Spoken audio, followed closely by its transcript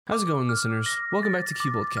How's it going, listeners? Welcome back to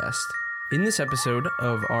Cuboldcast. In this episode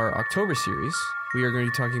of our October series, we are going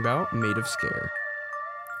to be talking about Made of Scare.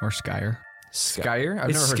 Or Skyer. Skyer? I've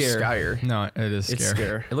It's never Scare. heard Skyer. No, it is It's Scare.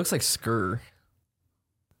 Scare. It looks like Skur.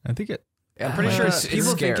 I think it. I'm pretty sure it's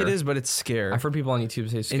people Scare. think it is, but it's Scare. I've heard people on YouTube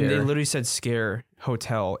say Scare. And they literally said Scare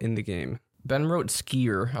Hotel in the game. Ben wrote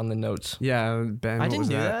Skier on the notes. Yeah, Ben. I what didn't was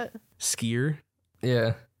do that. Skier.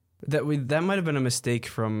 Yeah. That might have been a mistake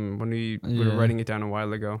from when we were Yeah. writing it down a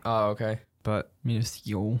while ago. Oh, okay. But I mean, it's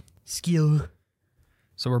yo. skill.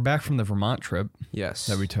 So we're back from the Vermont trip Yes.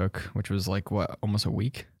 that we took, which was like what, almost a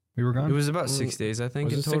week we were gone. It was about 6 days, I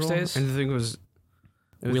think, Was in it 6 total. days? And the thing was,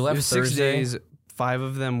 We left it was 6 Thursday. days. 5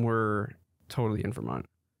 of them were totally in Vermont,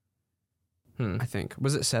 I I think.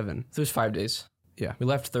 Was it 7? It was 5 days. Yeah. We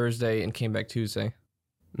left Thursday and came back Tuesday.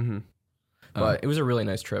 Mm-hmm. But it was a really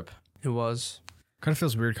nice trip. It was. Kind of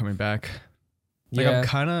feels weird coming back. Like Yeah. I'm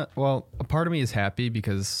kind of a part of me is happy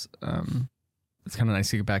because it's kind of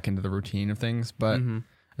nice to get back into the routine of things, but Mhm.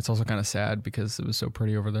 it's also kind of sad because it was so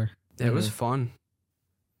pretty over there. It was Mhm. fun.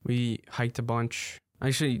 We hiked a bunch.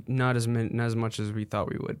 Actually, not as much as we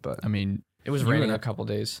thought we would, but I mean, It was You raining and a couple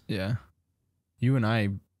days. yeah, you and I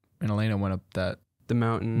and Elena went up that the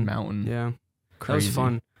mountain. mountain. Yeah, Crazy. that was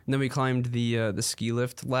fun. And then we climbed the ski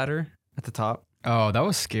lift ladder at the top. Oh, that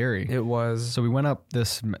was scary. It was. So we went up the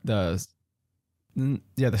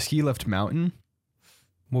ski lift mountain.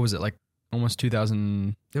 What was it, like almost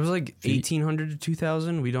 2,000? It was like feet? 1,800 to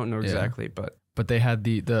 2,000. We don't know Yeah. exactly, but But they had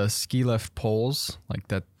the ski lift poles like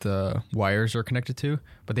that the wires are connected to,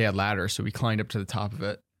 but they had ladders, so we climbed up to the top of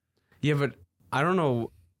it. yeah. But I don't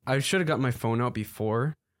know. I should have got my phone out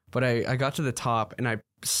before, but I got to the top and I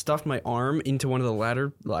stuffed my arm into one of the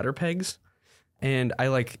ladder pegs, and I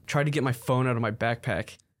like tried to get my phone out of my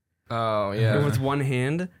backpack. Oh, yeah. With one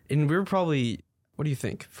hand, and we were probably, what do you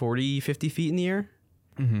think, 40, 50 feet in the air?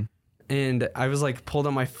 Mm-hmm. And I was like pulled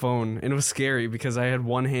out my phone, and it was scary because I had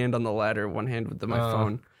one hand on the ladder, one hand with my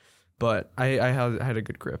phone, but I had a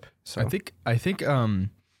good grip. So I think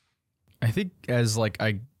as like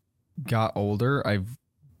I got older, I've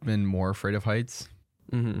been more afraid of heights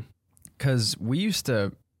because we used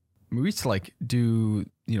to like do,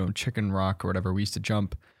 Chicken Rock or whatever. We used to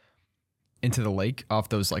jump into the lake off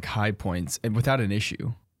those like high points and without an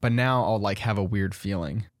issue. But now I'll like have a weird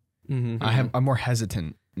feeling. I'm more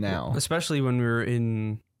hesitant now. especially when we were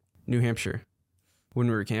in New Hampshire, when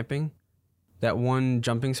we were camping. That one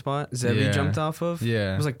jumping spot Zevi Yeah. jumped off of,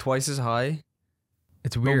 Yeah, it was like twice as high.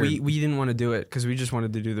 it's weird. But we didn't want to do it because we just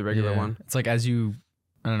wanted to do the regular Yeah. one. It's like as you,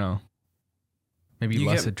 I don't know, maybe You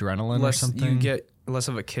less get adrenaline or Less something. you get less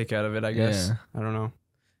of a kick out of it, I guess. Yeah. I don't know.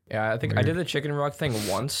 Yeah, I think I Weird. did the Chicken Rock thing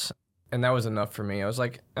once, and that was enough for me. I was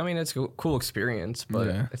like, I mean, it's a cool experience, but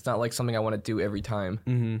Yeah. it's not like something I want to do every time.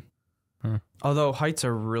 Mm-hmm. Huh. Although heights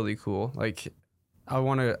are really cool. Like, I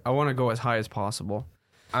want to go as high as possible.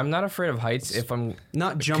 I'm not afraid of heights if I'm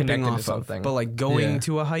Not jumping Connected to off of, something. but like going Yeah.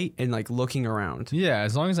 to a height and like looking around. Yeah,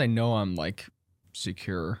 as long as I know I'm like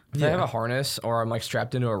secure. If I have a harness or I'm like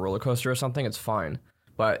strapped into a roller coaster or something, it's fine.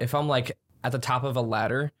 But if I'm like at the top of a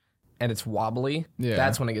ladder and it's wobbly, Yeah.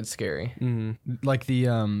 that's when it gets scary. Mm-hmm. Like the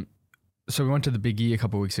so we went to the Big E a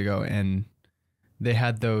couple weeks ago and they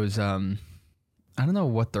had those I don't know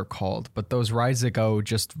what they're called, but those rides that go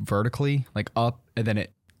just vertically, like up and then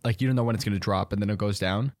it like you don't know when it's going to drop and then it goes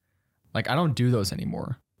down. Like I don't do those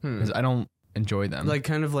anymore because I don't enjoy them. Like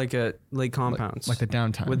kind of like a lake compounds. like the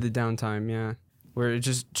downtime. with the downtime, yeah. Where it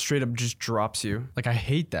just straight up just drops you. like I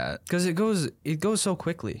hate that. Because it goes so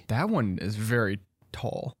quickly. That one is very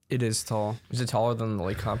tall. It is tall. Is it taller than the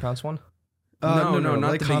lake compounds one? No,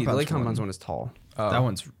 not Lake the big. Compounds Lake Compounds one. one is tall. That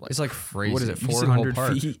one's like It's like crazy. What is it? You can see the whole 400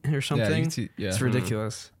 park. feet or Yeah, you something. can see, yeah. It's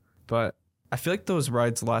ridiculous. But I feel like those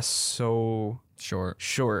rides last so Short.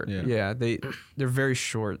 short. Yeah. Yeah, they're very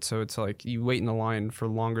short. So it's like you wait in the line for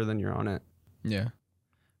longer than you're on it. Yeah.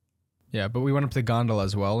 Yeah, but we went up to the gondola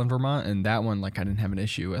as well in Vermont, and that one, like, I didn't have an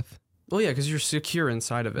issue with. Well, yeah, because you're secure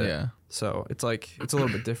inside of it. Yeah. So it's like it's a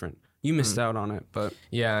little bit different. You missed out on it, but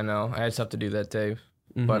Yeah, I know. I had stuff to do that day.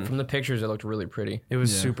 But from the pictures, it looked really pretty. it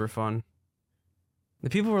was Yeah. super fun. The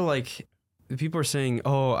people were saying,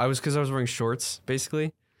 "Oh, because I was wearing shorts,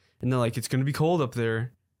 basically," and they're like, "It's gonna be cold up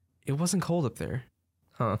there." It wasn't cold up there.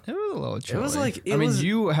 Huh. It was a little chilly. was like- it I mean, was-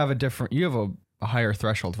 you have a higher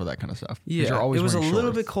threshold for that kind of stuff. 'cause Yeah, you're always it was a wearing little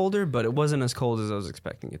shorts. bit colder, but it wasn't as cold as I was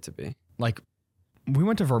expecting it to be. Like, we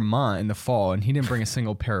went to Vermont in the fall, and he didn't bring a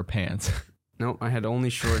single pair of pants. Nope, I had only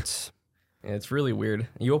shorts. Yeah, it's really weird.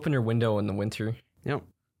 You open your window in the winter, Yep.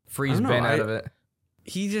 freeze I don't know, Ben out of it.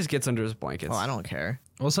 He just gets under his blankets. Oh, I don't care.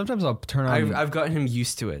 Well, sometimes I'll turn on... I've gotten him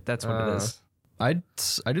used to it. That's what it is. I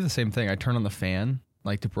do the same thing. I turn on the fan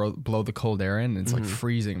like to blow the cold air in. It's like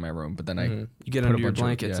freezing in my room, but then Mhm. You get Put a under your bunch of-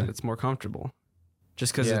 blankets yeah. and it's more comfortable.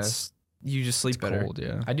 Just because Yeah. you just sleep it's better. cold.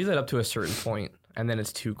 Yeah. I do that up to a certain point, and then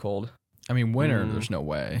it's too cold. I mean, winter. Mm. There's no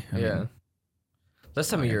way. I Yeah. mean, This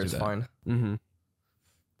time I of can year do is that. fine, Mm-hmm.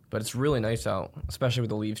 but it's really nice out, especially with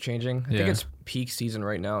the leaves changing. I think Yeah. it's peak season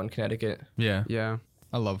right now in Connecticut. yeah. Yeah.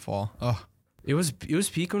 I love fall. Oh, It was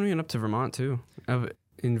peak when we went up to Vermont too.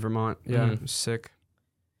 In Vermont. Yeah. Mhm. It was sick.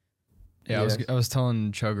 yeah. Yeah. I was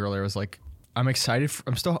telling Chug earlier. I was like, I'm excited.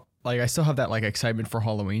 I'm still like, I still have that like excitement for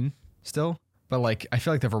Halloween still, but like, I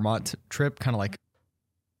feel like the Vermont trip kind of like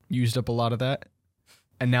used up a lot of that,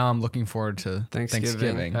 and now I'm looking forward to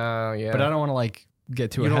Thanksgiving. Oh yeah. But I don't want to like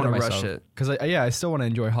get too You don't ahead of wanna myself. rush it. Because I still want to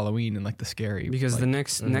enjoy Halloween and like the scary Because like, the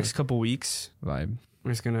next Mhm. next couple weeks vibe.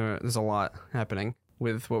 there's a lot happening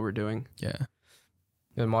with what we're doing. Yeah.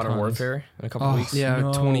 the Modern Tons. Warfare in a couple Oh, weeks. Yeah,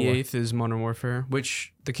 No. 28th is Modern Warfare,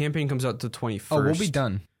 which the campaign comes out the 21st. Oh, we'll be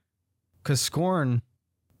done. Because Scorn,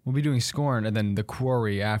 we'll be doing Scorn and then the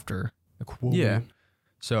Quarry after. The Quarry. Yeah.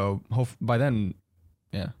 So by then,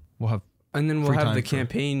 yeah, we'll have. And then we'll Free have time the for-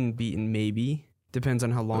 campaign beaten maybe. Depends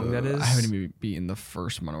on how long that is. I haven't even beaten the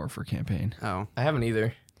first Modern Warfare campaign. Oh, I haven't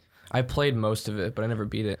either. I played most of it, but I never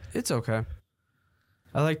beat it. it's okay.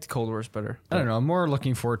 I liked Cold Wars better. I don't know. I'm more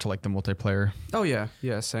looking forward to like the multiplayer. Oh yeah,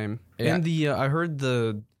 same. Yeah. And the I heard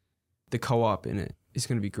the co-op in it is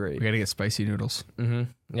going to be great. We got to get spicy noodles.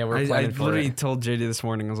 Mm-hmm. Yeah, we're I planning for literally it. told JD this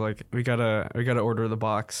morning. I was like, we gotta order the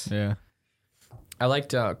box. Yeah. I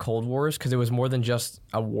liked Cold Wars because it was more than just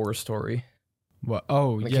a war story. What?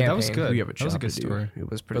 Oh, The yeah, that was campaign. good. We have a That was a job good to do. story.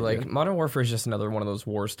 It was pretty But like good. Modern Warfare is just another one of those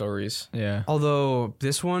war stories. Yeah. Although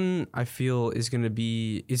this one I feel is going to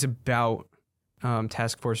be is about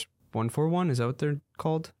Task Force 141. Is that what they're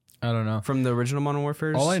called I don't know. from the original Modern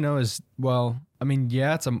Warfare? All I know is, well, I mean,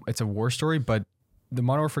 yeah, it's a war story, but the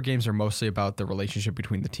Modern Warfare games are mostly about the relationship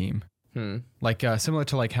between the team. Like similar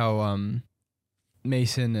to like how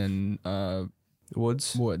Mason and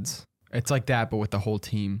Woods. Woods. It's like that, but with the whole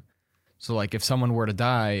team. So like if someone were to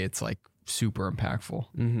die, it's like super impactful.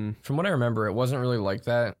 Mm-hmm. From what I remember, it wasn't really like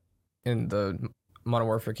that in the Modern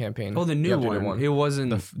Warfare campaign. Oh, the new updated one. It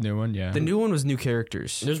wasn't. The new one, yeah. The new one was new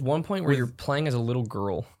characters. There's one point where you're playing as a little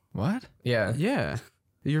girl. What? Yeah. Yeah,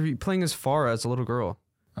 you're playing as Farah as a little girl,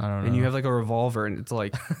 I don't know. and you have like a revolver, and it's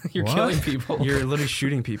like You're What? killing people. you're literally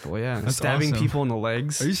shooting people. Yeah, and That's stabbing awesome. people in the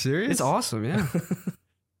legs. Are you serious? It's awesome. Yeah,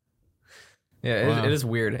 Yeah, Wow. it is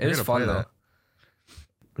weird. It I is gotta fun play though. that.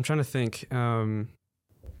 I'm trying to think.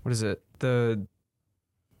 What is it? The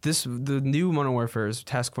new Modern Warfare is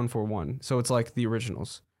Task 141. So it's like the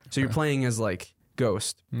originals. So you're Okay. playing as like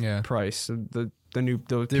Ghost, Yeah. Price, the new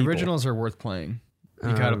The people. originals are worth playing.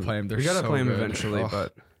 You gotta play them. They're We gotta so play them good. eventually, Ugh,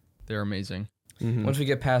 but they're amazing. mhm. Once we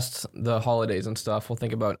get past the holidays and stuff, we'll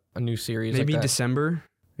think about a new series. maybe like that. December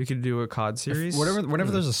we could do a COD series.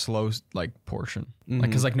 Whenever there's a slow like portion, like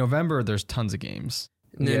because Mhm. like November there's tons of games.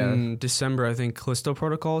 And then December, I think Callisto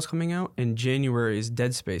Protocol is coming out, and January is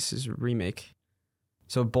Dead Space's remake.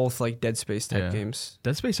 So both like Dead Space type Yeah. games.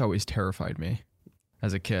 Dead Space always terrified me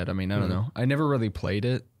as a kid. I mean, I don't Mhm. know. I never really played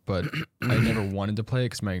it, but I never wanted to play it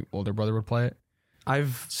because my older brother would play it.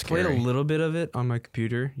 I've played Scary. a little bit of it on my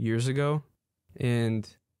computer years ago, and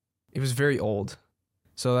it was very old.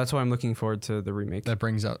 So that's why I'm looking forward to the remake. That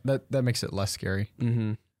brings out that makes it less scary.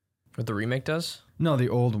 Mm-hmm. What the remake does? No, the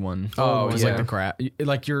old one. Oh, It's yeah. like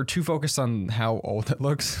like you're too focused on how old it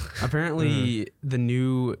looks. Apparently, the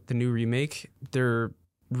new remake, they're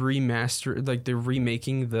they're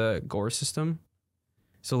remaking the gore system.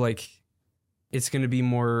 So like, it's gonna be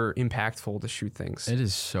more impactful to shoot things. It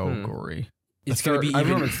is so Hmm. gory. It's The gonna third- be I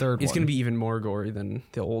even. remember the third It's one. gonna be even more gory than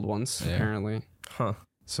the old ones. Yeah. Apparently. Huh.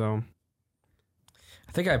 So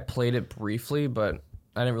I think I played it briefly, but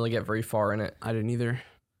I didn't really get very far in it. I didn't either,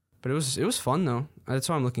 but it was fun though. That's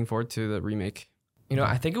why I'm looking forward to the remake. You know,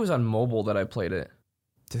 I think it was on mobile that I played it.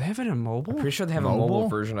 Do they have it on mobile? I'm pretty sure they have a Mobile? mobile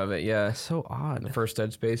version of it. Yeah, That's so the odd. first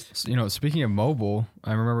Dead Space. You know, speaking of mobile,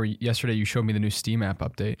 I remember yesterday you showed me the new Steam app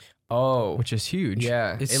update, Oh, which is huge.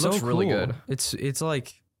 yeah, It's it so looks really cool. good. It's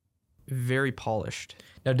like very polished.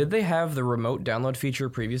 Now, did they have the remote download feature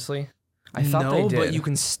previously? I thought no, they did. but you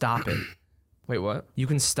can stop it. Wait, what? You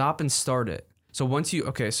can stop and start it. So once you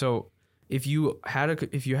so if you had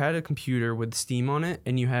a computer with Steam on it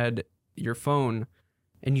and you had your phone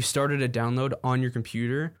and you started a download on your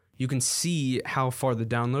computer, you can see how far the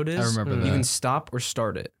download is. I remember You that. can stop or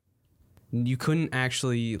start it. You couldn't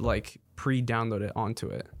actually like pre-download it onto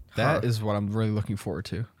it. That is what I'm really looking forward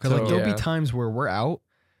to. Because So- like there'll Yeah. be times where we're out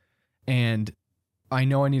and I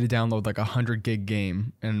know I need to download like 100 gig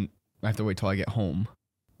game and I have to wait till I get home.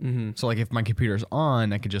 Mm-hmm. So like if my computer's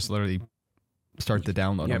on, I could just literally start the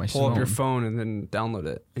download Yeah, on my pull phone. up your phone and then download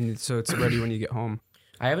it, and so it's ready when you get home.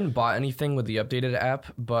 I haven't bought anything with the updated app,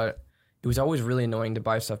 but it was always really annoying to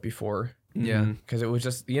buy stuff before. Yeah. Because it was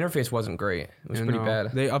just, the interface wasn't great. It was pretty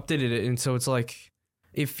bad. They updated it, and so it's like,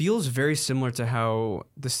 it feels very similar to how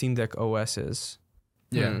the Steam Deck OS is.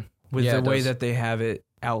 Yeah. With Yeah, the it way does. that they have it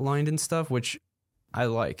outlined and stuff, which I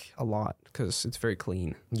like a lot because it's very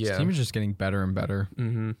clean. Yeah. Steam is just getting better and better.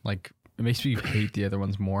 Mm-hmm. Like, it makes me hate the other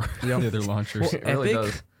ones more. Yep. The other launchers. It really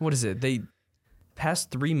Epic, does. what is it? They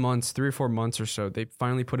past 3 or 4 months or so, they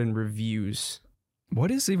finally put in reviews.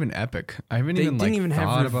 What is even Epic? I haven't They even didn't like even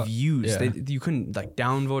thought have about. reviews. Yeah. You couldn't like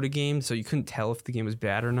downvote a game, so you couldn't tell if the game was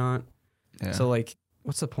bad or not. Yeah. So like,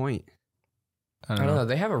 what's the point? I I don't know.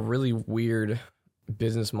 They have a really weird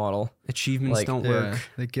business model. Achievements Like, don't Yeah, work.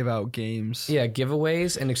 they give out games. Yeah,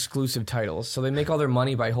 giveaways and exclusive titles. So they make all their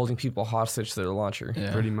money by holding people hostage to their launcher.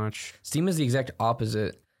 Yeah. Pretty much. Steam is the exact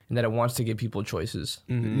opposite in that it wants to give people choices.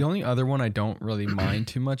 Mhm. The only other one I don't really mind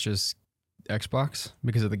too much is Xbox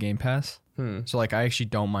because of the Game Pass. So like, I actually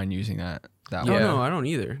don't mind using that. Oh Yeah. no, I don't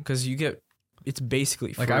either. Because you get, it's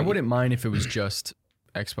basically free. Like, I wouldn't mind if it was just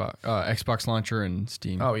Xbox launcher and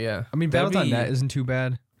Steam. Oh, yeah. I mean, That'd Battle.net be- isn't too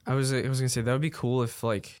bad. I was gonna say that would be cool if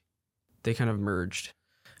like they kind of merged.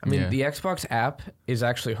 I mean, Yeah. the Xbox app is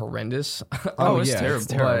actually horrendous. Oh, it's yeah, terrible. it's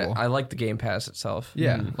terrible. But I like the Game Pass itself.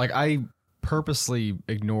 Yeah, Mhm. like I purposely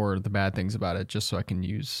ignore the bad things about it just so I can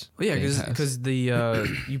use. Well, yeah, Game Pass. because the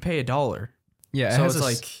you pay $1. Yeah, it So has it's a,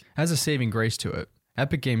 like, has a saving grace to it.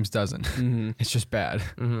 Epic Games doesn't. mhm. It's just bad.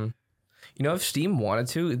 Mm-hmm. You know, if Steam wanted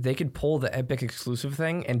to, they could pull the Epic exclusive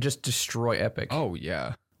thing and just destroy Epic. Oh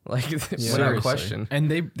yeah, Like, without Seriously. question. And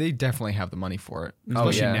they definitely have the money for it, Oh,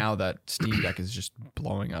 especially yeah. now that Steam Deck is just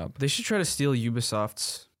blowing up. They should try to steal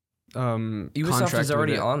Ubisoft's Ubisoft contract is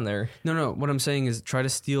already with it. on there. No, what I'm saying is try to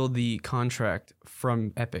steal the contract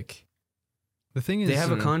from Epic. The thing is, They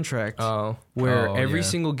have a contract Oh. where Oh, every yeah.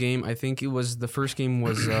 single game, I think it was the first game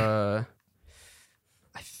was I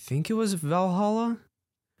think it was Valhalla.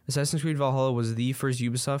 Assassin's Creed Valhalla was the first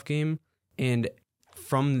Ubisoft game, and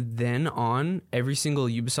from then on, every single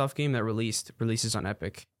Ubisoft game that releases on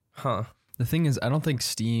Epic. Huh. the thing is, I don't think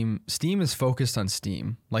Steam is focused on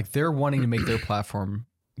Steam. Like, they're wanting to make their platform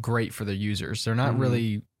great for their users. They're not Mhm.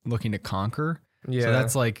 really looking to conquer. Yeah. So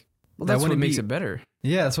that's like, Well, that that's what wouldn't makes be- it better.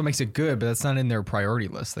 yeah, that's what makes it good, but that's not in their priority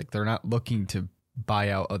list. Like, they're not looking to buy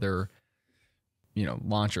out other,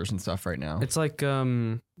 launchers and stuff right now. It's like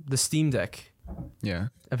the Steam Deck. Yeah.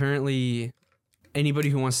 Apparently, anybody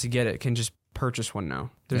who wants to get it can just purchase one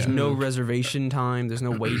now. There's Yeah. no reservation time. There's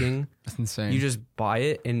no waiting. That's insane. You just buy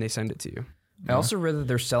it and they send it to you. I also read that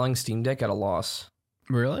they're selling Steam Deck at a loss.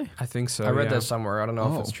 Really? I think so. I read yeah. that somewhere. I don't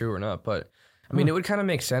know if it's Oh. true or not, but I mean, it would kind of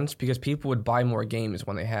make sense because people would buy more games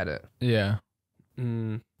when they had it. Yeah.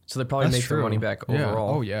 Mm, So they probably That's make their true. money back Yeah.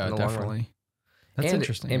 overall. Oh, yeah, in the long run. definitely. That's and,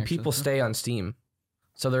 interesting. And actually. people stay on Steam.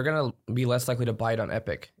 So they're going to be less likely to buy it on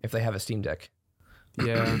Epic if they have a Steam Deck.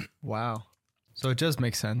 yeah. Wow. So it does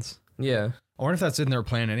make sense. Yeah. I wonder if that's in their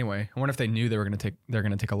plan anyway. I wonder if they knew they're gonna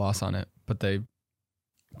take a loss on it, but they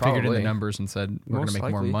figured in the Probably. numbers and said we're Most gonna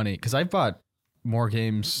make more likely. money. Because I've bought more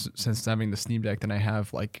games since having the Steam Deck than I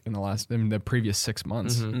have like in the previous 6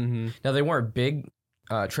 months. Mhm. hmm Now, they weren't big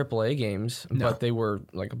AAA games, No. but they were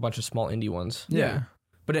like a bunch of small indie ones. Yeah.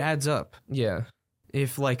 But it adds up. Yeah.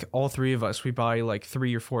 If like all three of us, we buy like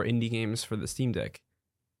 3 or 4 indie games for the Steam Deck,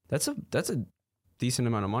 that's a decent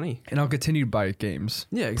amount of money. And I'll continue to buy games.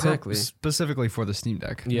 Yeah, exactly. Specifically for the Steam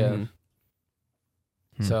Deck. Yeah. Mhm.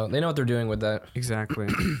 Hmm. So they know what they're doing with that. Exactly.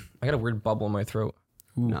 I got a weird bubble in my throat.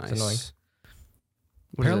 Nice. annoying. What is it?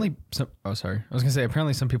 Apparently, I was gonna say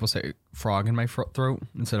apparently some people say frog in my throat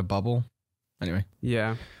instead of bubble. Anyway,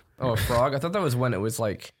 Yeah. Oh, a frog? I thought that was when it was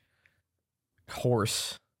like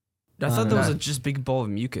horse. I thought that was Not- a just big ball of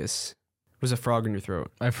mucus. It was a frog in your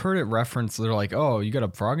throat. I've heard it referenced. They're like, "Oh, you got a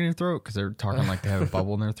frog in your throat," because they're talking like they have a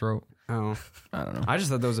bubble in their throat. Oh. I don't know. I just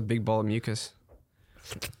thought that was a big ball of mucus.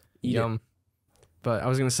 Eat it. Yum. But I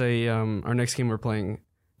was gonna say, our next game we're playing,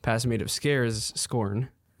 Past Made of Scares, Scorn,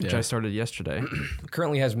 which Yeah. I started yesterday.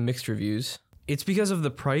 Currently has mixed reviews. It's because of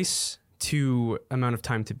the price to amount of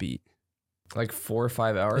time to beat. Like 4 or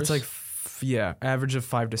 5 hours. It's like, average of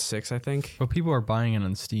 5 to 6, I think. But people are buying it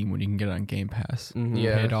on Steam when you can get it on Game Pass. Mhm.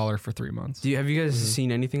 Yeah. Pay $1 for 3 months. Have you guys Mhm.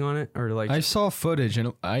 seen anything on it, or like? I saw footage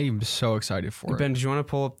and I'm so excited for Ben, it. did you want to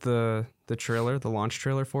pull up the trailer, the launch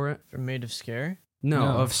trailer for it? For Made of Scare? No,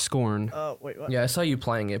 No. of Scorn. Oh, wait, what? yeah, I saw you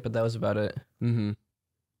playing it, but that was about it. Mm-hmm.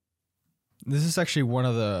 This is actually one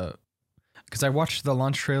of the because I watched the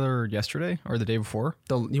launch trailer yesterday or the day before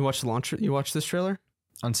You watched the launch? You watched this trailer?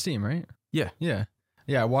 on Steam, right? Yeah. Yeah.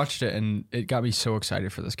 Yeah, I watched it and it got me so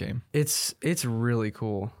excited for this game. It's really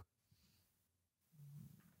cool.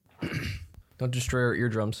 Don't destroy our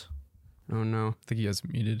eardrums. Oh no. I think he has it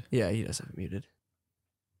muted. Yeah, he does have it muted.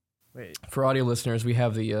 Wait. For audio listeners, we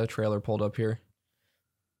have the trailer pulled up here.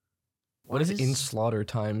 What is In Slaughter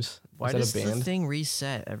Times? Why is that does a band? the thing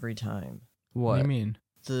reset every time? What do What? you mean?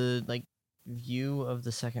 The like view of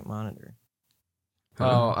the second monitor.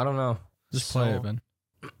 Oh, I don't know. Just play So- it, Ben.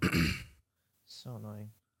 So annoying.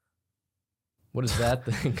 What is that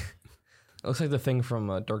thing? It looks like the thing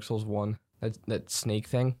from Dark Souls 1. That snake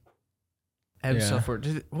thing. Ebb Yeah. Software.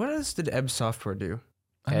 What else did Ebb Software do?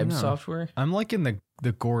 I don't Ebb know. Software? I'm liking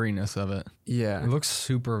the goriness of it. Yeah. It looks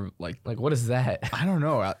super like Like, what is that? I don't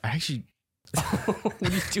know. I actually What are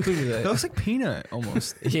you doing with it that? looks like peanut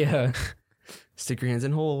almost. Yeah. Stick your hands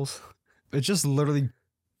in holes. It's just literally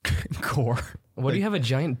gore. Why do you have a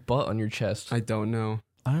giant butt on your chest? I don't know.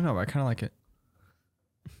 I don't know. I kind of like it.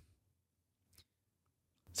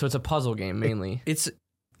 So it's a puzzle game mainly. It's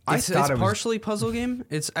I it's thought it was- partially puzzle game.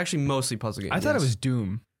 It's actually mostly puzzle game. I thought it yes. was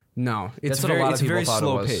Doom. No, it's That's what a very lot of it's people very thought it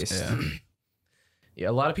slow was. paced. Yeah. Yeah,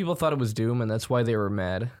 a lot of people thought it was Doom, and that's why they were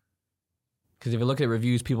mad. Because if you look at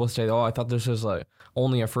reviews, people say, "Oh, I thought this was like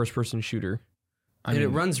only a first-person shooter." I And it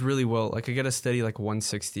mean, runs really well. Like I get a steady like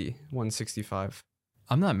 160, 165.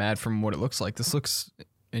 I'm not mad from what it looks like. This looks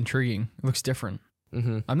intriguing. It looks different.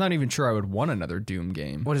 Mm-hmm. I'm not even sure I would want another Doom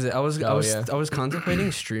game. What is it? I was Oh, yeah. I was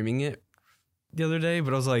contemplating streaming it the other day,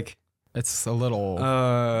 but I was like, It's a little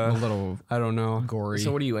I don't know. gory.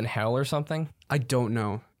 So what are you in hell or something? I don't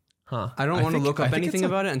know. Huh? I don't I want to think- look I up think anything it's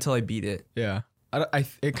about it until I beat it. yeah.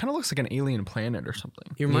 It kind of looks like an alien planet or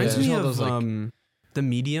something. It reminds Yeah. me All of those, like- the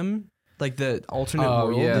Medium, like the alternate Oh,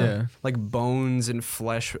 world, yeah. like bones and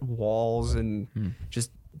flesh walls and Hmm.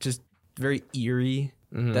 just very eerie.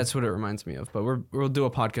 Mhm. That's what it reminds me of. But we'll do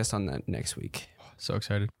a podcast on that next week. So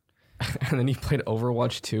excited. And then you played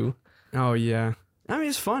Overwatch 2. Oh yeah, I mean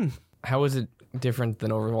it's fun. How is it different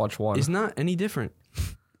than Overwatch 1? It's not any different,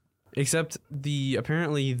 except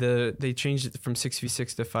apparently they changed it from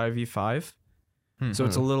 6v6 to 5v5, so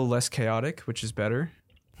it's a little less chaotic, which is better.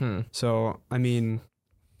 Hmm. So I mean,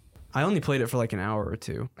 I only played it for like an hour or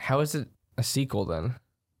two. How is it a sequel then?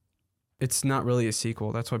 It's not really a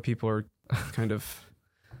sequel. That's why people are kind of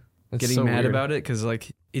That's getting so mad weird. about it, because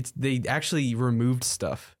like they actually removed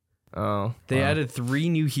stuff. Oh, They wow. added 3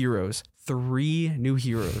 new heroes,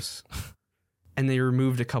 and they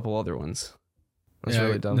removed a couple other ones. That's Yeah,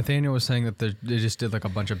 really dumb. Nathaniel was saying that they just did like a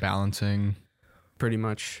bunch of balancing. Pretty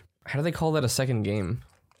much, How do they call that a second game?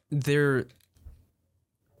 they're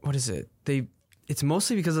what is it? It's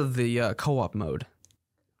mostly because of the co-op mode,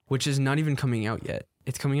 which is not even coming out yet.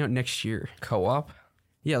 It's coming out next year. Co-op?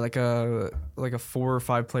 Yeah, like a 4 or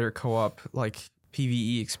 5 player co-op like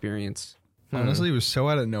PvE experience. Honestly, it was so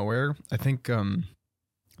out of nowhere. I think they're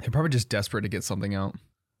probably just desperate to get something out.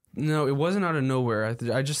 No, it wasn't out of nowhere.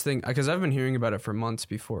 I just think because I've been hearing about it for months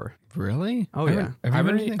before. Really? Oh, I yeah. haven't- have you I've heard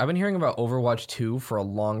been anything? I've been hearing about Overwatch 2 for a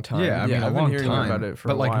long time. Yeah, I mean, Yeah, a I've been long hearing time, about it for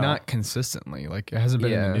but a like while. not consistently. Like it hasn't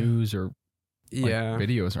been in Yeah. the news or like, Yeah.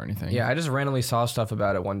 videos or anything. Yeah, I just randomly saw stuff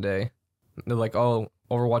about it one day. They're like, "Oh,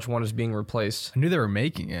 Overwatch 1 is being replaced." I knew they were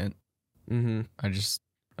making it. Mm-hmm. I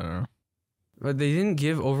don't know. But they didn't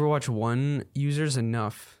give Overwatch 1 users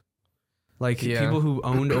enough. Like Yeah. people who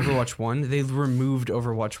owned Overwatch 1, they removed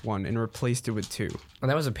Overwatch 1 and replaced it with 2. And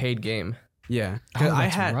that was a paid game. Yeah. Oh, 'Cause I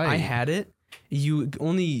that's had right. it. You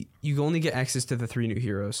only get access to the 3 new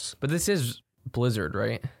heroes. But this is Blizzard,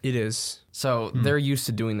 right? It is. So they're used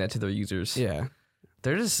to doing that to their users. Yeah.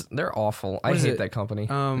 They're awful. I What is hate it? that company.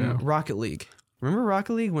 Yeah. Rocket League. Remember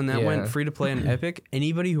Rocket League when that Yeah. went free to play on Epic?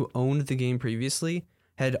 Anybody who owned the game previously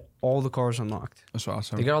had all the cars unlocked. That's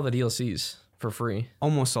awesome. They got all the DLCs for free.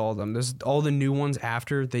 Almost all of them. There's all the new ones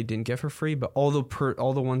after they didn't get for free, but all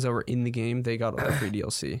the ones that were in the game, they got all the free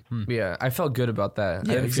DLC. Yeah, I felt good about that.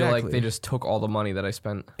 Yeah, I didn't feel like exactly. they just took all the money that I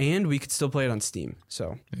spent. And we could still play it on Steam.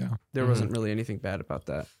 So yeah. there wasn't really anything bad about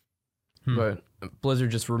that. But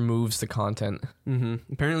Blizzard just removes the content.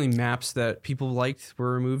 Apparently maps that people liked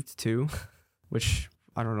were removed too, which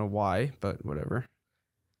I don't know why, but whatever.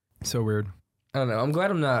 So weird. I don't know. I'm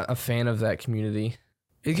glad I'm not a fan of that community.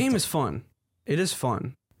 The game is fun. It is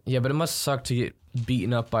fun. Yeah, but it must suck to get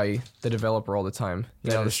beaten up by the developer all the time.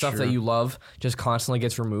 You That know, the is stuff true. that you love just constantly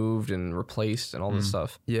gets removed and replaced and all this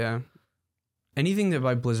stuff. Yeah. Anything that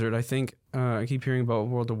by Blizzard, I think I keep hearing about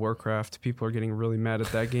World of Warcraft. People are getting really mad at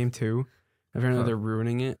that game too. Apparently Huh. they're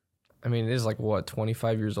ruining it. I mean, it is like, what,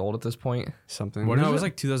 25 years old at this point? Something. What no, is it was it?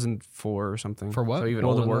 like 2004 or something. For what? So even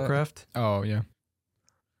World of older than that? Warcraft. Oh yeah.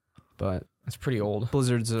 But It's pretty old.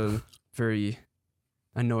 Blizzard's a very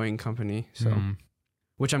annoying company. So Mm.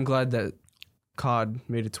 which I'm glad that COD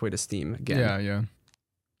made its way to Steam again. Yeah.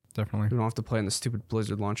 Definitely. We don't have to play on the stupid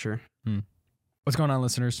Blizzard launcher. What's going on,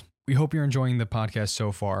 listeners? We hope you're enjoying the podcast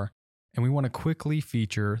so far, and we want to quickly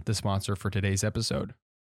feature the sponsor for today's episode.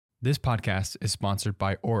 This podcast is sponsored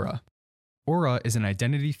by Aura. Aura is an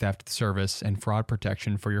identity theft service and fraud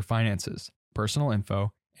protection for your finances, personal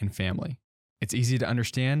info, and family. It's easy to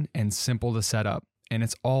understand and simple to set up, and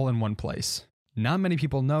it's all in one place. Not many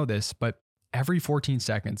people know this, but every 14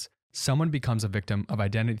 seconds, someone becomes a victim of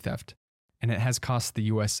identity theft, and it has cost the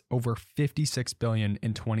US over $56 billion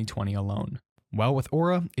in 2020 alone. Well, with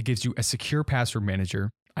Aura, it gives you a secure password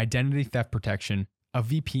manager, identity theft protection, a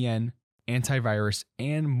VPN, antivirus,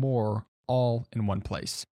 and more all in one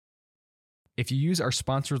place. If you use our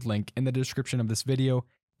sponsored link in the description of this video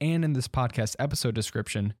and in this podcast episode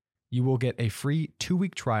description, you will get a free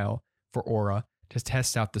 2-week trial for Aura to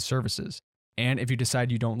test out the services. And if you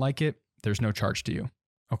decide you don't like it, there's no charge to you.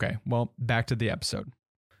 Okay, well, back to the episode.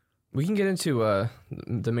 We can get into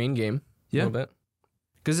the main game a little bit.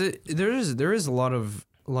 Because there is a lot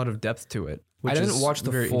of depth to it. I didn't watch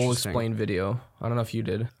the full explained video. I don't know if you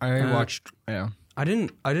did. I watched. Yeah, I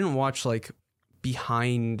didn't watch like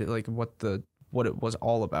behind like what it was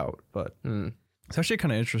all about, but it's actually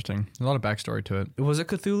kind of interesting. A lot of backstory to it. Was it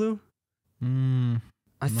Cthulhu?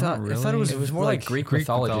 I thought it was more like Greek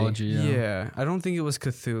mythology. Yeah, I don't think it was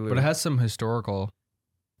Cthulhu, but it has some historical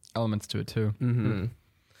elements to it too.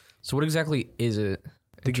 So what exactly is it?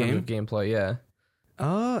 The game? Of gameplay, yeah.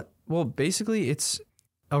 Well, basically, it's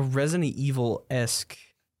a Resident Evil-esque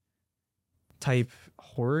type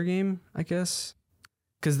horror game, I guess.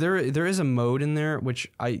 Because there is a mode in there,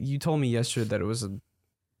 which you told me yesterday that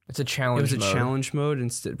it's a challenge mode. Challenge mode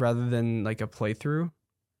instead rather than like a playthrough.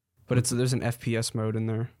 But there's an FPS mode in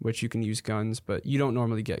there, which you can use guns, but you don't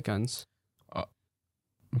normally get guns.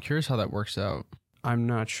 I'm curious how that works out. I'm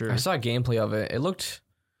not sure. I saw gameplay of it. It looked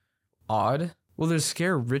odd. Well, there's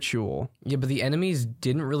Scare Ritual. Yeah, but the enemies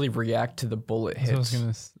didn't really react to the bullet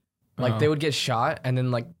hits. Like they would get shot and then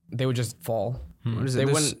like they would just fall. What is it? They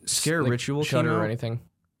There's wouldn't Scare Ritual Shudder or anything.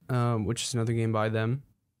 Which is another game by them.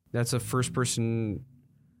 That's a first-person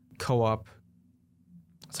co-op.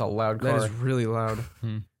 It's a loud car. That is really loud.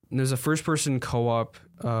 And there's a first-person co-op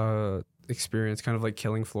experience, kind of like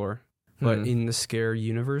Killing Floor, but in the Scare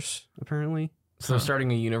universe, apparently. So they're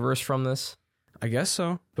starting a universe from this? I guess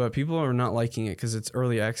so, but people are not liking it because it's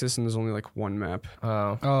early access and there's only like one map.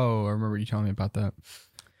 Oh, I remember you telling me about that.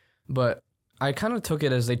 But I kind of took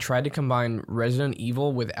it as they tried to combine Resident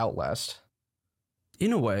Evil with Outlast.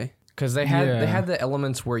 In a way. Because they had the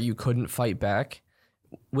elements where you couldn't fight back,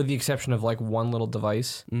 with the exception of like one little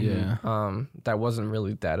device. Yeah. That wasn't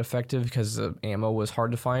really that effective because the ammo was hard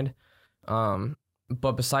to find.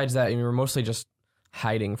 But besides that, you were mostly just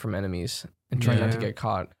hiding from enemies and trying not to get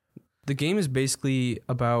caught. The game is basically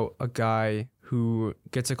about a guy who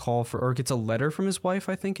gets a letter from his wife,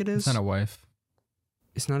 I think it is. It's not a wife.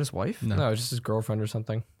 It's not his wife? No, it's just his girlfriend or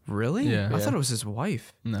something. Really? Yeah. I thought it was his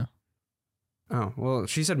wife. No. Oh, well,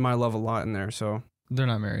 she said my love a lot in there, so. They're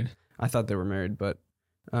not married. I thought they were married, but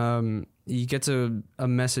he gets a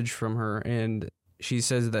message from her, and she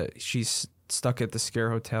says that she's stuck at the Scare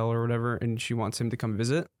Hotel or whatever, and she wants him to come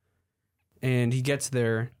visit. And he gets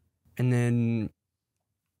there, and then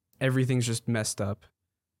everything's just messed up.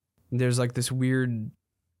 There's like this weird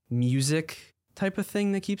music type of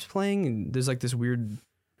thing that keeps playing, and there's like this weird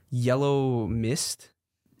yellow mist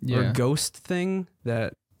or ghost thing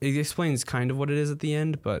that it explains kind of what it is at the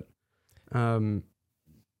end, but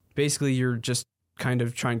basically you're just kind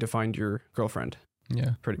of trying to find your girlfriend.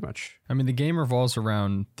 Yeah. Pretty much. I mean, the game revolves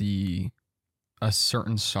around a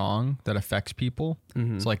certain song that affects people.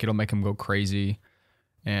 It's like it'll make them go crazy.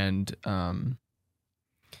 And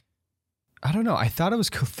I don't know. I thought it was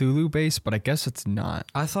Cthulhu based, but I guess it's not.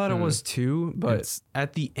 I thought it was too, but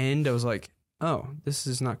at the end I was like, oh, this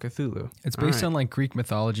is not Cthulhu. It's based on like Greek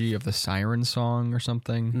mythology of the siren song or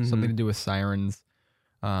something. Something to do with sirens.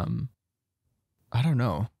 I don't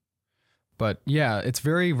know. But yeah, it's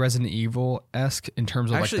very Resident Evil-esque in terms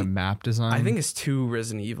of like the map design. I think it's too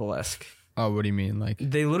Resident Evil-esque. Oh, what do you mean? Like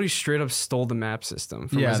they literally straight up stole the map system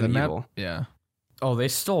from Resident Evil. Yeah. Oh, they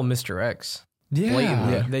stole Mr. X. Yeah.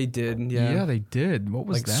 Yeah, they did. Yeah, they did. What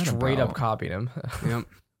was like that straight about? up copied him. Yep.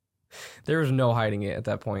 There was no hiding it at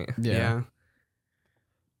that point. Yeah.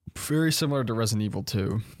 Very similar to Resident Evil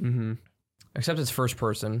 2. Except it's first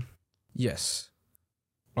person. Yes.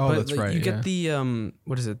 Oh, but that's right. You get the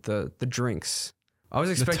what is it? The drinks I was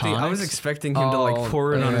expecting him to like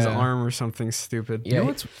pour it on his arm or something stupid.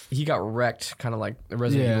 Yeah, he got wrecked, kind of like the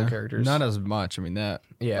Resident Evil characters. Not as much. I mean that.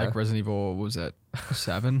 Yeah. Like Resident Evil, what was that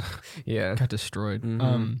 7? Yeah. Got destroyed.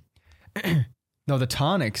 Mhm. No, the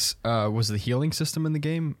tonics was the healing system in the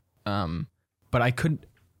game. But I couldn't.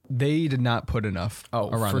 They did not put enough.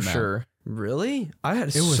 Around for the map. sure. Really? I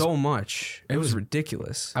had so much. It was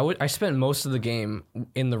ridiculous. I spent most of the game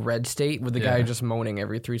in the red state with the guy just moaning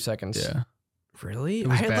every 3 seconds. Yeah. Really? It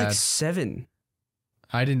was I had like bad. 7.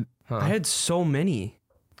 I didn't. Huh. I had so many.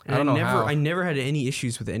 And I don't know how. I never had any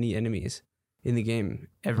issues with any enemies in the game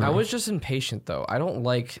ever. I was just impatient though. I don't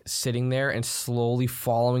like sitting there and slowly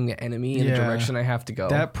following the enemy in the direction I have to go.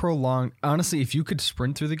 That prolonged. Honestly, if you could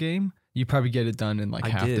sprint through the game, you probably get it done in like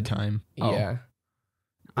half the time. Yeah.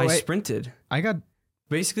 I Wait. sprinted. I got.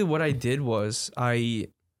 Basically what I did was I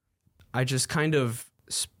just kind of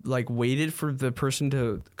like waited for the person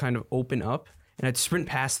to kind of open up, and I'd sprint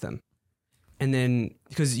past them. And then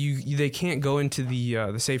because they can't go into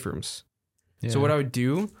the safe rooms. Yeah. So what I would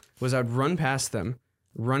do was I'd run past them,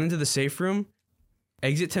 run into the safe room,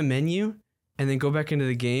 exit to menu, and then go back into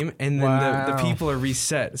the game, and then the people are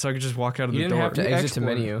reset, so I could just walk out of the door. You didn't have to exit to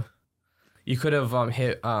Explore. menu. You could have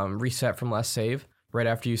hit reset from last save right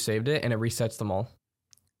after you saved it, and it resets them all.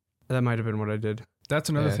 That might have been what I did. That's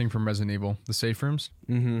another thing from Resident Evil, the safe rooms.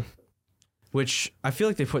 Mm-hmm. Which I feel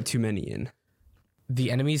like they put too many in. The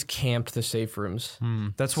enemies camped the safe rooms.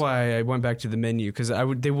 That's why I went back to the menu, because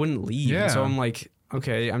they wouldn't leave. Yeah. So I'm like,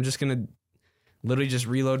 okay, I'm just gonna literally just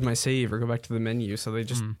reload my save or go back to the menu. So they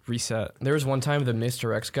just reset. There was one time the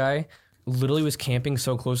Mr. X guy literally was camping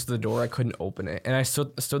so close to the door I couldn't open it, and I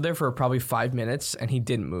stood there for probably 5 minutes, and he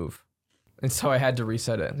didn't move, and so I had to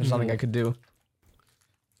reset it. There's nothing I could do.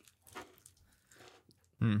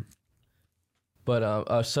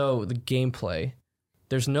 But so the gameplay,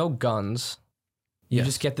 there's no guns. You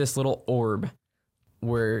just get this little orb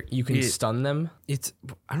where you can stun them.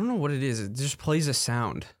 I don't know what it is. It just plays a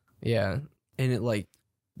sound, Yeah. and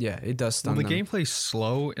it does stun Well, the them. gameplay's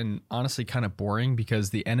slow and honestly kind of boring because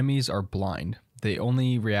the enemies are blind. They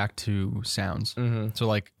only react to sounds. So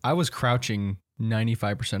like I was crouching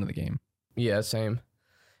 95% of the game. Yeah, same.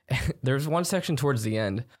 There's one section towards the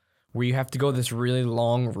end where you have to go this really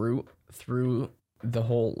long route through the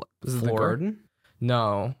whole Is it floor. the garden?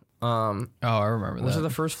 No. Oh, I remember Was that. it the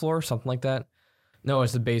first floor? Something like that? No,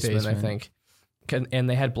 it's the basement. I think. And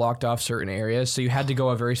they had blocked off certain areas, so you had to go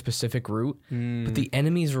a very specific route. But the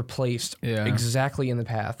enemies were placed exactly in the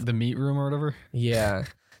path. The meat room or whatever. Yeah.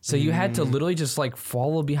 So you had to literally just like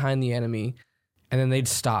follow behind the enemy, and then they'd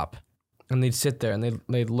stop. And they'd sit there and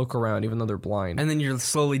they'd look around even though they're blind. And then you're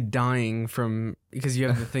slowly dying because you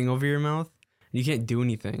have the thing over your mouth. You can't do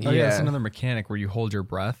anything. Oh yeah, that's another mechanic where you hold your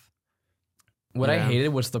breath. What I hated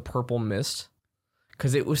was the purple mist,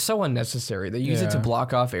 because it was so unnecessary. They use it to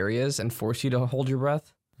block off areas and force you to hold your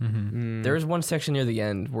breath. There was one section near the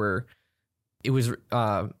end where it was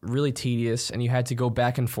really tedious, and you had to go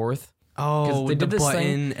back and forth. Oh, they the did this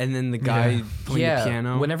button, and then the guy playing the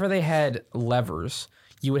piano. Whenever they had levers,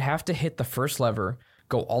 you would have to hit the first lever,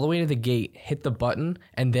 go all the way to the gate, hit the button,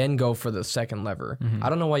 and then go for the second lever. I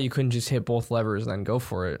don't know why you couldn't just hit both levers and then go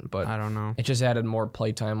for it, but I don't know. it just added more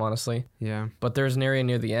playtime, honestly. Yeah. But there's an area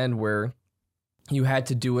near the end where you had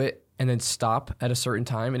to do it and then stop at a certain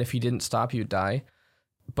time, and if you didn't stop, you'd die.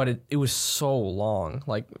 But it was so long,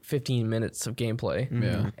 like 15 minutes of gameplay.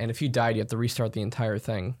 Yeah. And if you died, you have to restart the entire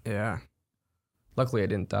thing. Yeah. Luckily, I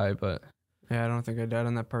didn't die, but Yeah, I don't think I died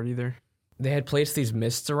on that part either. they had placed these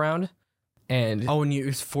mists around, and Oh, and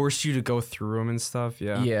it forced you to go through them and stuff.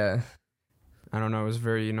 Yeah. yeah. I don't know. It was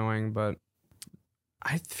very annoying, but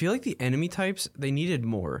I feel like the enemy types, they needed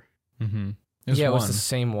more. Mm-hmm. It was the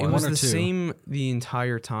same one. It was or the two. same the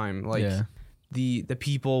entire time. Like the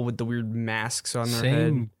people with the weird masks on their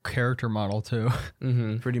same head. character model too.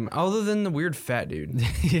 Pretty much. Other than the weird fat dude.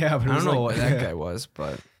 Yeah, but I don't know what that guy was,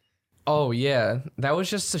 but Oh, yeah. That was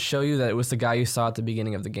just to show you that it was the guy you saw at the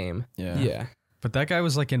beginning of the game. yeah. But that guy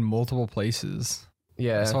was like in multiple places. I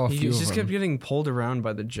Yeah. saw a He few just of kept them. getting pulled around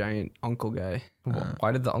by the giant uncle guy.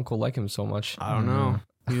 Why did the uncle like him so much? I don't know.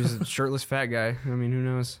 He was a shirtless fat guy. I mean, who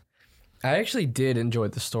knows? I actually did enjoy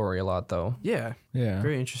the story a lot, though. Yeah. Yeah.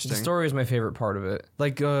 Very interesting. The story is my favorite part of it.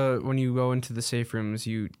 Like when you go into the safe rooms,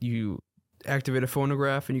 you activate a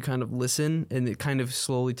phonograph and you kind of listen, and it kind of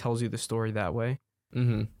slowly tells you the story that way.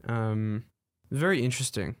 Very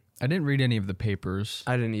interesting. I didn't read any of the papers,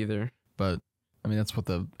 I didn't either. but I mean that's what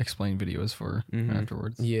the explain video is for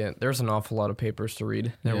afterwards. Yeah, there's an awful lot of papers to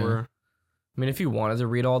read. There Yeah. were. I mean, if you wanted to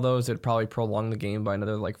read all those, it'd probably prolong the game by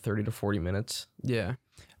another like 30 to 40 minutes. Yeah.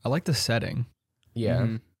 I like the setting. Yeah.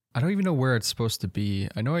 Mhm. I don't even know where it's supposed to be.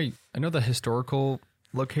 I know the historical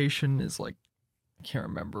location is like, I can't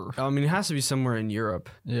remember. I mean, it has to be somewhere in Europe.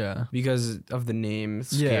 Yeah. Because of the name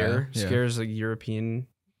Scare. Yeah. Scare is a European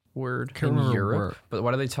word. Can't In remember Europe? where. But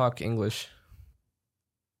why do they talk English?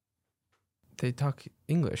 They talk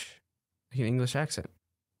English. Like an English accent.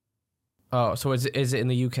 Oh, so is it in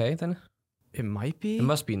the UK then? It might be. It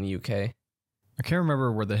must be in the UK. I can't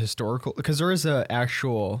remember where the historical, because there is a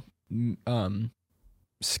actual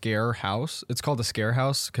Scare House. It's called the Scare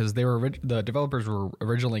House because the developers were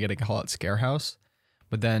originally going to call it Scare House,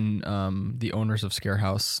 but then the owners of Scare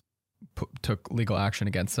House took legal action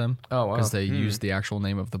against them Oh, wow. because they used the actual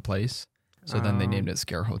name of the place. So then they named it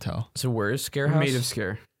Scare Hotel. So where is Scare House? Made of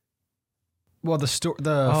Scare. Well, the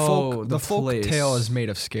folk place. tale is made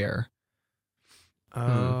of Scare,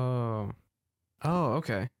 Oh. Oh,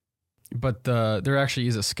 okay. but there actually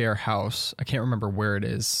is a Scare House. I can't remember where it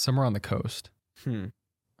is. Somewhere on the coast.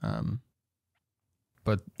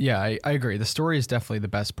 But yeah, I agree. The story is definitely the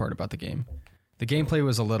best part about the game. The gameplay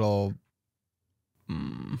was a little,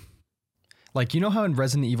 like, you know how in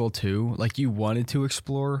Resident Evil 2, like you wanted to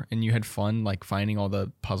explore and you had fun, like finding all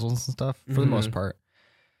the puzzles and stuff for the most part.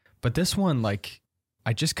 But this one, like,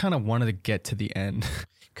 I just kind of wanted to get to the end.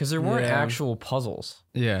 Because there weren't Yeah. actual puzzles.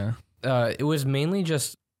 Yeah. It was mainly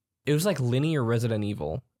just, it was like linear Resident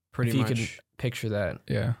Evil. Pretty if much. you could picture that.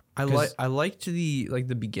 Yeah. I 'Cause- liked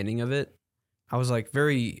the beginning of it. I was like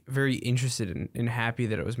very, very interested and happy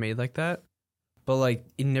that it was made like that. But like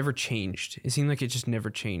it never changed. It seemed like it just never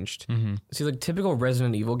changed. Mm-hmm. See, like typical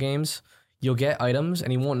Resident Evil games, you'll get items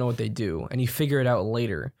and you won't know what they do, and you figure it out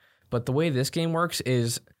later. But the way this game works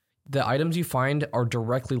is the items you find are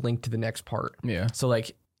directly linked to the next part. Yeah. So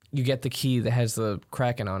like you get the key that has the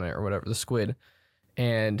Kraken on it or whatever, the squid,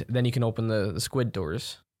 and then you can open the squid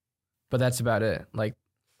doors. But that's about it. Like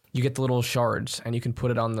you get the little shards and you can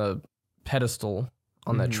put it on the pedestal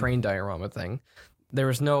on that train diorama thing. There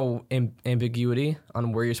was no ambiguity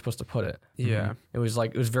on where you're supposed to put it. Yeah. It was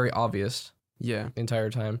very obvious Yeah. the entire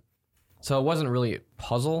time. So it wasn't really a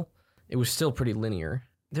puzzle. It was still pretty linear.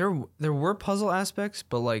 There were puzzle aspects,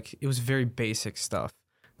 but like it was very basic stuff.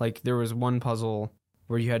 Like there was one puzzle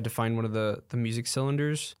where you had to find one of the music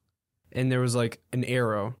cylinders, and there was like an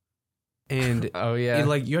arrow, and Oh yeah. it,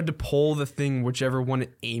 like you had to pull the thing whichever one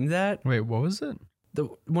it aimed at. Wait, what was it?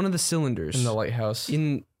 One of the cylinders in the lighthouse.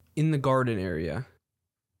 in the garden area.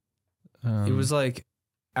 It was like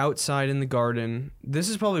outside in the garden. This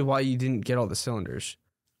is probably why you didn't get all the cylinders.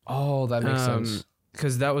 Oh, that makes sense.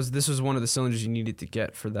 Because this was one of the cylinders you needed to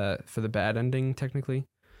get for the bad ending technically,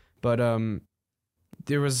 but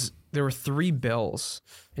there were 3 bells,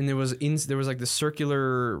 and there was like the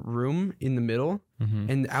circular room in the middle,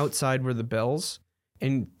 and outside were the bells,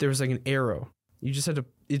 and there was like an arrow. You just had to,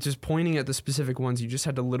 it's just pointing at the specific ones. You just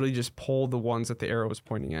had to literally just pull the ones that the arrow was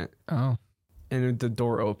pointing at, Oh. and the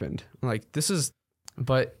door opened. I'm like, this is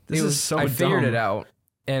But this it is was, so I figured dumb. it out,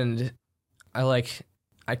 and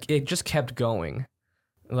it just kept going.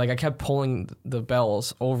 Like I kept pulling the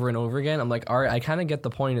bells over and over again. I'm like, all right, I kind of get the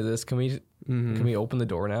point of this. Can we open the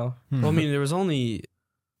door now? Well, I mean, you only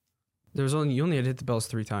had to hit the bells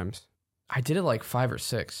 3 times. I did it like 5 or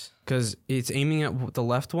 6. Because it's aiming at the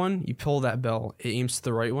left one, you pull that bell. It aims to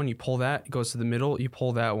the right one, you pull that. It goes to the middle, you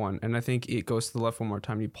pull that one. And I think it goes to the left one more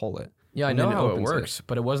time, you pull it. Yeah, I And know then it how it opens it. works,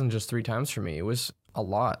 but it wasn't just 3 times for me. It was a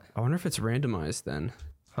lot. I wonder if it's randomized then.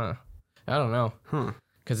 Huh. I don't know. Huh.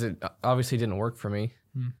 Because it obviously didn't work for me.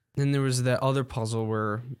 Then there was that other puzzle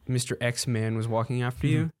where Mr. X-Man was walking after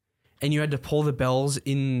you, and you had to pull the bells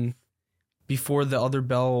in before the other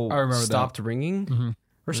bell I remember stopped ringing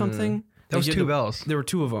or something. That was Like, you 2 had to- bells. There were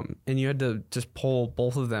 2 of them, and you had to just pull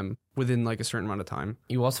both of them within like a certain amount of time.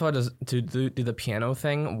 You also had to do the piano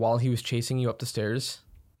thing while he was chasing you up the stairs.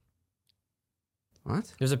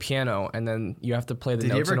 What? There's a piano, and then you have to play the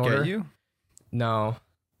Did he notes ever in order. get you? No.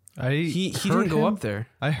 He heard didn't go him. up there.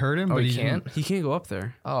 I heard him, Oh, but he he can't? didn't. He can't go up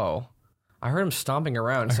there. Oh. I heard him stomping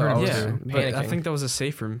around, I so heard I him was Yeah, panicking. but I think that was a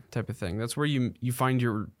safe room type of thing. That's where you find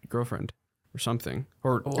your girlfriend or something,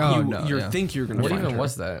 or you think you're gonna. What find even her.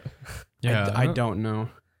 was that? Yeah, I don't know.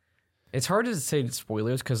 It's hard to say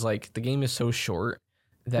spoilers because like the game is so short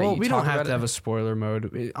that Well, you we don't talk have about to have a spoiler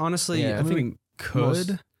mode. Honestly, Yeah. I think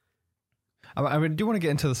could. I do want to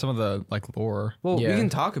get into some of the like lore. Well, Yeah. we can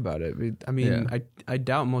talk about it. I mean, Yeah. I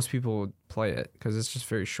doubt most people would play it because it's just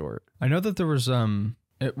very short. I know that there was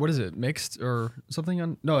what is it, mixed or something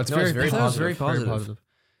on? No, it's No, very it's very I thought it was positive. very positive.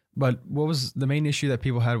 But what was the main issue that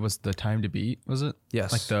people had was the time to beat? Was it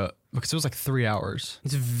Yes, like because it was like 3 hours.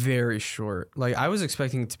 it's very short. Like I was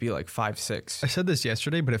expecting it to be like 5, 6. I said this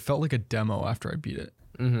yesterday, but it felt like a demo after I beat it.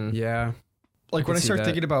 Mm-hmm. Yeah, like when I start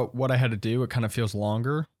thinking about what I had to do, it kind of feels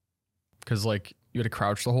longer because like you had to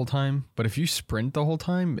crouch the whole time. But if you sprint the whole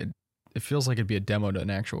time, it feels like it'd be a demo to an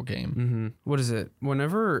actual game. Mm-hmm. What is it?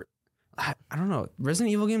 Whenever, I don't know,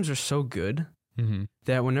 Resident Evil games are so good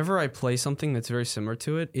that whenever I play something that's very similar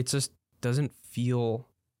to it, it just doesn't feel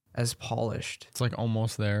as polished. It's like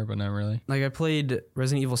almost there, but not really. Like I played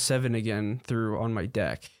Resident Evil 7 again on my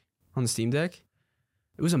deck, on the Steam Deck.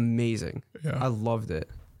 It was amazing. Yeah. I loved it.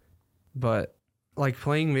 But like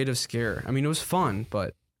playing Made of Scare, I mean, it was fun,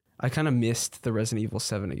 but I kind of missed the Resident Evil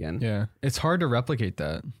 7 again. Yeah. It's hard to replicate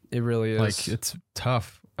that. It really is. Like it's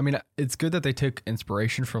tough. I mean, it's good that they took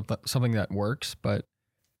inspiration from something that works, but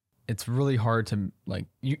it's really hard to like,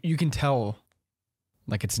 you can tell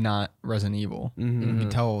like it's not Resident Evil. You can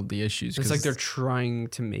tell the issues. It's like they're trying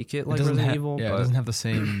to make it like Resident Evil. Yeah, but it doesn't have the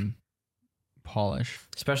same polish.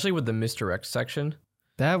 Especially with the misdirect section.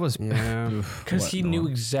 That was because he knew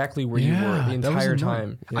exactly where you were the entire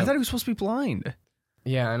time. I thought he was supposed to be blind.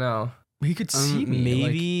 Yeah, I know. He could see me.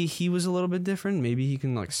 Maybe he was a little bit different. Maybe he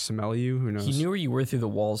can like smell you. Who knows? He knew where you were through the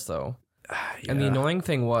walls, though. And the annoying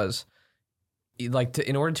thing was, like,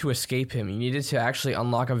 in order to escape him, you needed to actually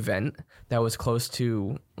unlock a vent that was close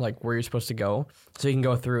to like where you're supposed to go, so you can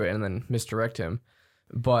go through it and then misdirect him.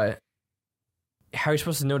 But how are you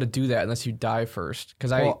supposed to know to do that unless you die first?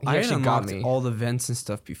 Because he actually got me all the vents and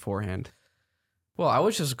stuff beforehand. Well, I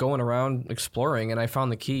was just going around exploring, and I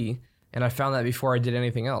found the key, and I found that before I did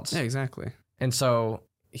anything else. Yeah, exactly. And so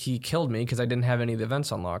he killed me because I didn't have any of the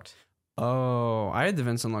vents unlocked. Oh, I had the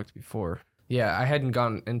vents unlocked before. Yeah, I hadn't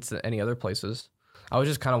gone into any other places. I was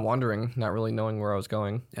just kind of wandering, not really knowing where I was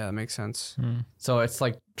going. Yeah, that makes sense. So it's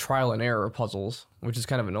like trial and error puzzles, which is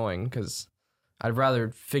kind of annoying because I'd rather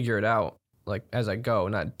figure it out like as I go,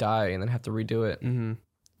 not die and then have to redo it. Mm-hmm.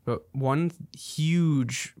 But one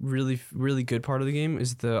huge, really, really good part of the game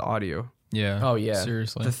is the audio. Yeah. Oh yeah.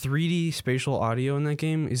 Seriously. The 3D spatial audio in that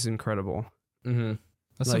game is incredible. Mm-hmm.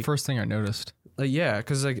 That's the first thing I noticed. Yeah,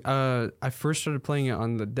 because like I first started playing it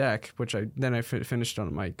on the deck, which I finished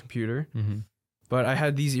on my computer. Mm-hmm. But I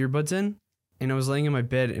had these earbuds in, and I was laying in my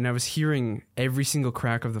bed, and I was hearing every single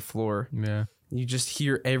crack of the floor. Yeah. You just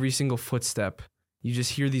hear every single footstep. You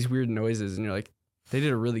just hear these weird noises, and you're like, they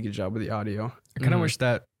did a really good job with the audio. I kind of wish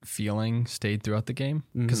that feeling stayed throughout the game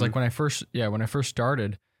because like when I first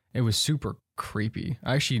started, it was super creepy.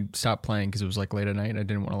 I actually stopped playing because it was like late at night. And I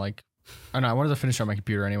didn't want to like, I don't know, I wanted to finish on my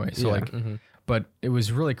computer anyway. So but it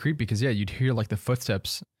was really creepy because you'd hear like the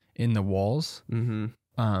footsteps in the walls.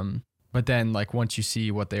 But then like once you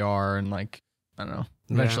see what they are and like I don't know,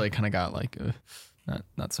 eventually it kind of got like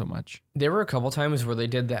not so much. There were a couple times where they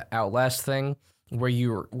did that Outlast thing where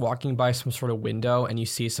you were walking by some sort of window and you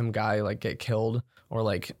see some guy like get killed or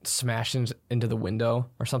like smash into the window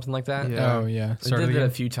or something like that. Yeah. Oh yeah. They did that a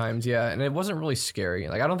few times, yeah, and it wasn't really scary.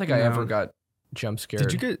 Like I don't think I ever got jump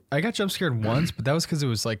scared. I got jump scared once, but that was because it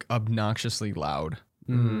was like obnoxiously loud.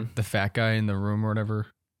 The fat guy in the room or whatever.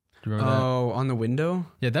 Do you remember that? Oh, on the window?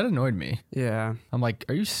 Yeah, that annoyed me. Yeah. I'm like,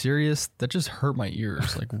 are you serious? That just hurt my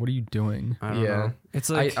ears. Like, what are you doing? I don't know.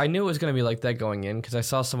 It's like I knew it was going to be like that going in because I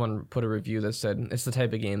saw someone put a review that said it's the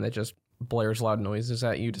type of game that just blares loud noises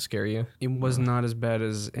at you to scare you. It was not as bad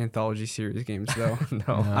as anthology series games, though.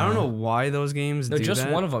 No. I don't know why those games do just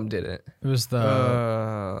that. one of them did it. It was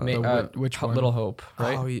which one? Little Hope,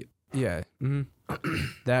 right? Oh, yeah.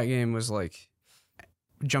 That game was like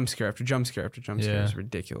jump scare after jump scare after jump scare. It was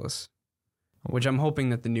ridiculous. Which I'm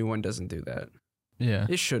hoping that the new one doesn't do that. Yeah.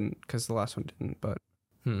 It shouldn't because the last one didn't, but...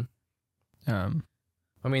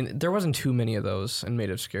 I mean, there wasn't too many of those in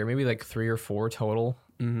Made of Scare. Maybe like 3 or 4 total.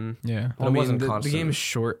 Yeah. But it wasn't constant. The game is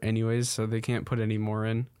short anyways, so they can't put any more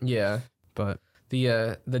in. Yeah. But...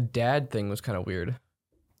 The dad thing was kind of weird.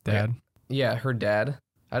 Dad? Yeah, her dad.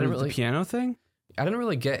 The piano thing? I didn't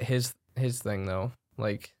really get his thing, though.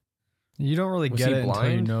 Like... You don't really get it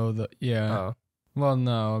until you know the... Yeah. Oh. Well,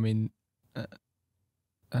 no, I mean...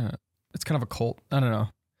 it's kind of a cult. I don't know.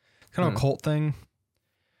 It's kind of a cult thing.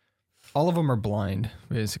 All of them are blind,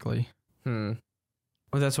 basically. Well,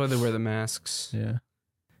 that's why they wear the masks. Yeah.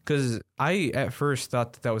 Because I, at first,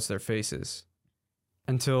 thought that was their faces.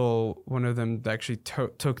 Until one of them actually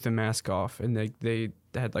took the mask off, and they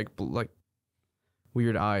had, like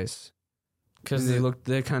weird eyes. Because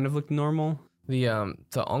they kind of looked normal. The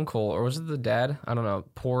uncle, or was it the dad? I don't know.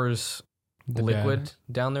 Pours liquid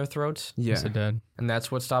down their throats. Yeah. It's a dad. And that's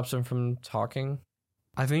what stops them from talking.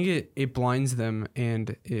 I think it blinds them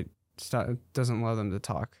and it doesn't allow them to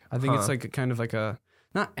talk. I think it's like a kind of like a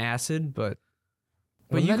not acid, but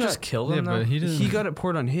you just kill them. Yeah, but he got it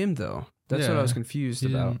poured on him though. That's what I was confused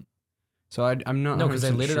about. So I'm not. No, because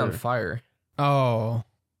they lit sure. it on fire. Oh.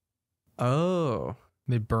 Oh,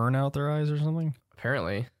 They burn out their eyes or something?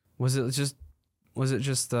 Apparently. was it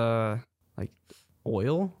just like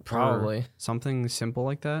oil? Or Probably. something simple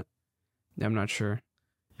like that? I'm not sure.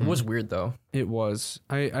 It was weird though. It was.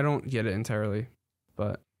 I don't get it entirely,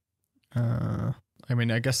 but I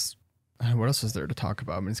mean, I guess what else is there to talk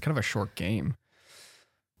about? I mean, it's kind of a short game.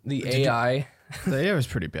 The AI. The AI was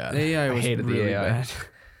pretty bad. the AI was hated the really AI. bad.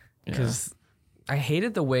 Because I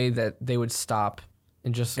hated the way that they would stop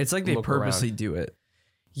and just It's like they look purposely around. do it.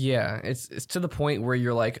 Yeah, it's to the point where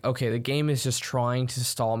you're like, okay, the game is just trying to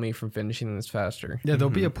stall me from finishing this faster. Yeah, there'll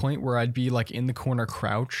be a point where I'd be like in the corner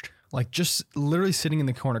crouched, like just literally sitting in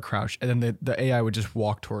the corner crouched, and then the AI would just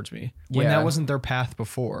walk towards me when Yeah. that wasn't their path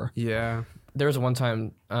before. Yeah. There was one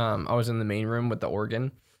time I was in the main room with the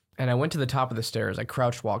organ, and I went to the top of the stairs. I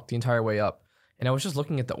crouch walked the entire way up, and I was just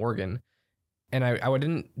looking at the organ, and I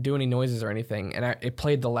didn't do any noises or anything, and it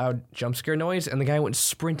played the loud jump scare noise, and the guy went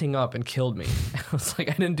sprinting up and killed me. I was like,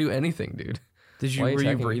 I didn't do anything, dude. Were you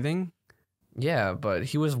attacking me? breathing? Yeah, but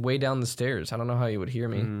he was way down the stairs. I don't know how he would hear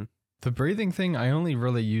me. Mhm. The breathing thing, I only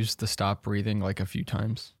really used the stop breathing like a few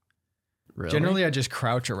times. Really? Generally, I just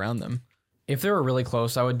crouch around them. If they were really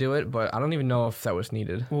close, I would do it, but I don't even know if that was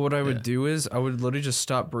needed. Well, what I would Yeah. do is I would literally just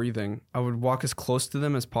stop breathing. I would walk as close to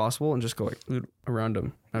them as possible and just go like around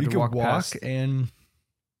them. I You would can walk past. and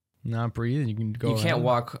not breathe, and you can go. You can't around.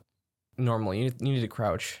 walk normally. You need to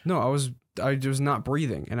crouch. No, I was not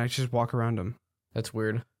breathing, and I just walk around them. That's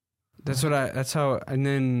weird. That's how. And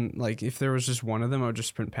then like if there was just one of them, I would just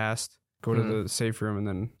sprint past, go to the safe room, and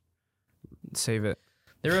then save it.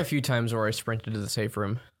 There were a few times where I sprinted to the safe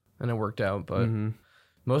room and it worked out, but Mhm.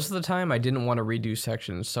 most of the time I didn't want to redo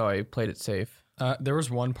sections, so I played it safe. There was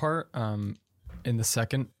one part in the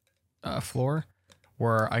second floor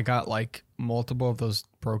where I got like multiple of those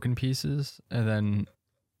broken pieces, and then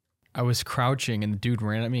I was crouching, and the dude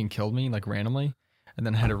ran at me and killed me like randomly, and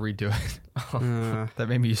then I had to redo it. That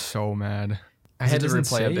made me so mad. I 'Cause had it to doesn't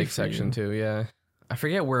replay a save big for section you. too, yeah. I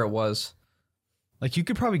forget where it was. Like you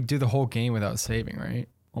could probably do the whole game without saving, right?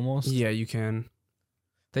 Almost. Yeah, you can.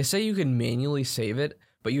 They say you can manually save it,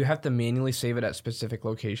 but you have to manually save it at specific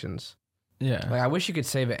locations. Yeah. Like I wish you could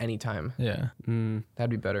save it anytime. Yeah. Mm.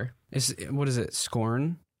 That'd be better. What is it?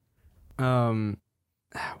 Scorn.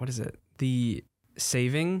 What is it? The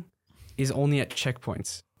saving is only at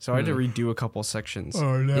checkpoints, so I had to redo a couple sections,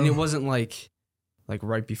 Oh no. and it wasn't like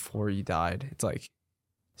right before you died. It's like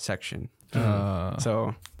section.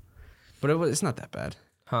 So, but it's not that bad.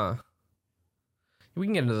 Huh. We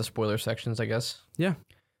can get into the spoiler sections, I guess. Yeah.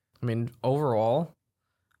 I mean, overall,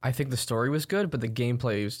 I think the story was good, but the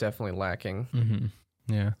gameplay was definitely lacking. Mm-hmm.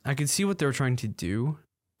 Yeah. I could see what they were trying to do,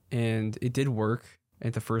 and it did work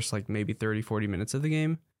at the first like maybe 30-40 minutes of the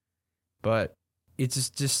game, but it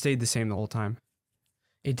just stayed the same the whole time.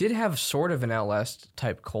 It did have sort of an Outlast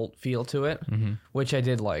type cult feel to it, Mm-hmm. which I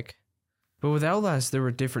did like. But with Outlast, there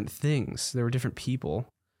were different things. There were different people.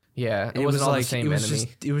 Yeah, it It wasn't was all like the same it was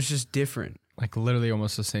enemy. it was just different. Like literally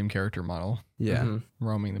almost the same character model Yeah, Mhm.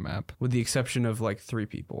 roaming the map. with the exception of like 3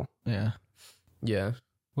 people. Yeah. Yeah.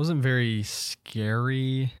 Wasn't very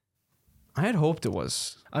scary. I had hoped it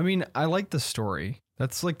was. I mean, I like the story.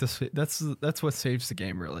 That's like that's what saves the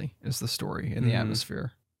game really, is the story and the Mhm.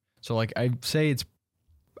 atmosphere. So like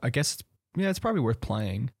I guess it's probably worth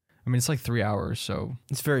playing. I mean, it's like 3 hours, so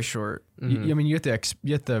It's very short. Mhm. I mean, you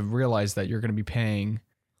have to realize that you're going to be paying.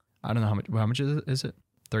 I don't know how much is it?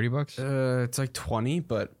 $30? It's like 20,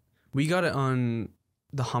 but we got it on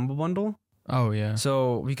the Humble Bundle. Oh yeah.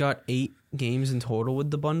 So we got 8 games in total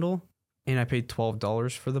with the bundle, and I paid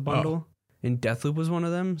 $12 for the bundle. And Deathloop was one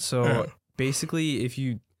of them. So basically, if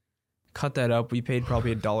you cut that up, we paid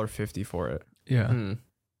probably $1.50 for it. Yeah. Mhm.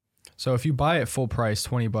 So if you buy it full price,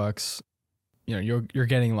 $20, you know, you're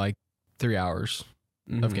getting like 3 hours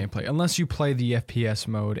of Mhm. gameplay, unless you play the FPS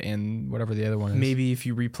mode and whatever the other one is. Maybe if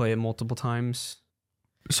you replay it multiple times.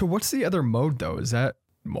 So what's the other mode though? Is that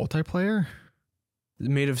multiplayer?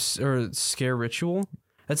 Made of Scare Ritual.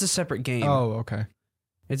 That's a separate game. Oh, okay.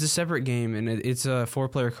 It's a separate game, and it's a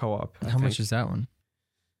 4-player co-op. How much is that one?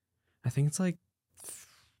 I think it's like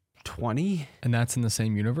 20. And that's in the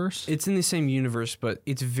same universe? It's in the same universe, but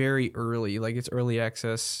it's very early. Like it's early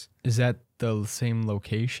access. Is that the same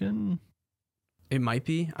location? It might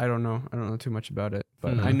be. I don't know. I don't know too much about it,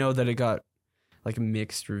 but Hmm. I know that it got like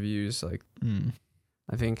mixed reviews. Like Mm.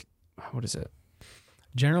 I think, what is it?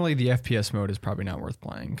 Generally, the FPS mode is probably not worth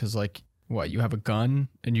playing because, like, what, you have a gun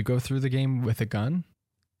and you go through the game with a gun?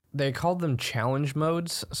 They called them challenge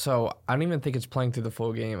modes, so I don't even think it's playing through the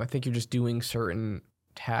full game. I think you're just doing certain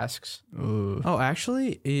tasks. Ugh. Oh,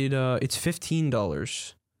 actually, it's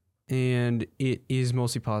 $15, and it is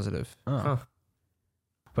mostly positive. Oh. Huh.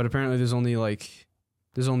 But apparently there's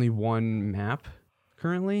only one map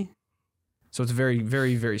currently. So it's very,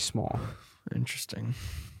 very, very small. Interesting.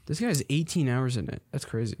 This guy has 18 hours in it. That's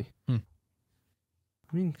crazy. I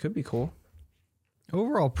mean, could be cool.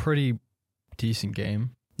 Overall, pretty decent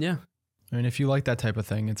game. Yeah. I mean, if you like that type of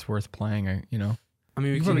thing, it's worth playing. I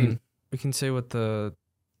mean, we can say what the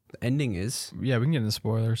ending is. Yeah, we can get into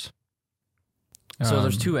spoilers. So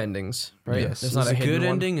there's two endings, right? Yes. There's There's not a a hidden good one?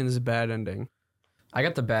 ending and there's a bad ending. I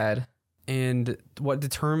got the bad. And what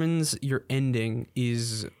determines your ending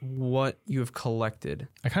is what you have collected.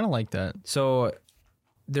 I kind of like that. So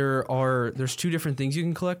there's two different things you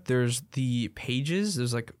can collect. There's the pages.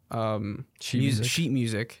 There's like sheet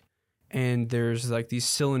music, and there's like these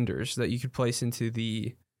cylinders that you could place into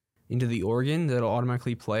the organ that'll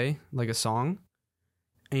automatically play like a song.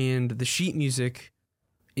 And the sheet music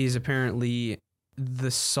is apparently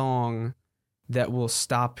the song that will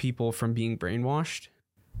stop people from being brainwashed.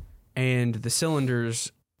 And the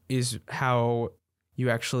cylinders is how you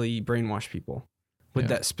actually brainwash people with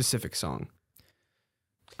that specific song.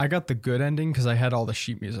 I got the good ending because I had all the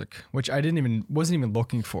sheet music, which I wasn't even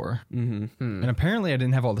looking for. Mm-hmm. And apparently I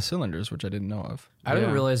didn't have all the cylinders, which I didn't know of. I didn't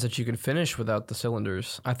Yeah. realize that you could finish without the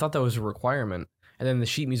cylinders. I thought that was a requirement. And then the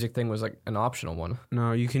sheet music thing was like an optional one.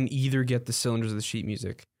 No, you can either get the cylinders or the sheet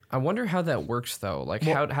music. I wonder how that works though. Like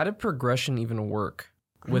Well- how did progression even work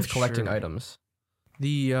I'm with not collecting sure. items?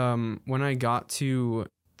 The when I got to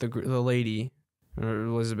the lady, or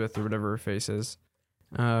Elizabeth or whatever her face is,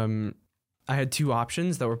 I had two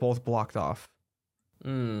options that were both blocked off.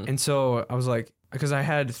 And so I was like, because I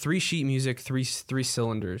had 3 sheet music, three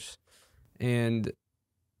cylinders, and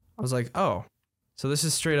I was like, oh, so this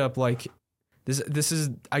is straight up like this is,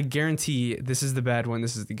 I guarantee this is the bad one,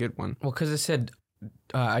 this is the good one. Well, because it said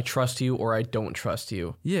I trust you or I don't trust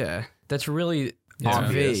you. Yeah, That's really Yeah.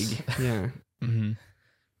 obvious. vague. Yeah. Mm-hmm.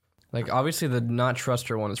 Like obviously the not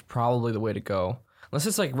truster one is probably the way to go. Unless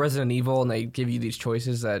it's like Resident Evil and they give you these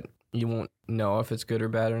choices that you won't know if it's good or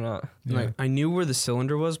bad or not. Yeah. Like I knew where the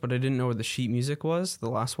cylinder was, but I didn't know where the sheet music was, the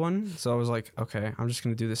last one. So I was like, okay, I'm just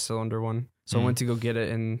gonna do the cylinder one. So I went to go get it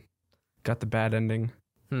and got the bad ending.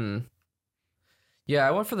 Yeah,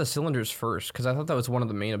 I went for the cylinders first because I thought that was one of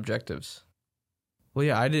the main objectives. Well,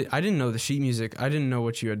 yeah, I didn't know the sheet music. I didn't know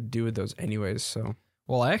what you had to do with those anyways. So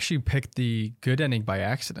Well, I actually picked the good ending by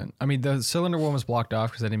accident. I mean, the cylinder one was blocked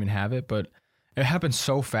off because I didn't even have it, but it happened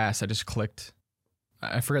so fast. I just clicked.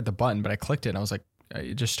 I forgot the button, but I clicked it and I was like,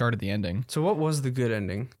 it just started the ending. So what was the good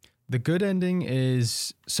ending? The good ending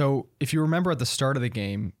is, so if you remember at the start of the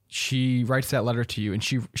game, she writes that letter to you and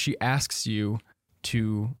she asks you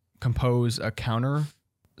to compose a counter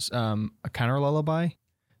lullaby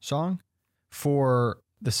song for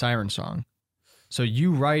the siren song. So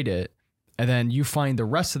you write it and then you find the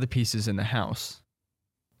rest of the pieces in the house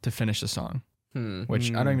to finish the song,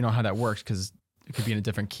 which I don't even know how that works because it could be in a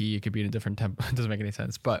different key. It could be in a different tempo. It doesn't make any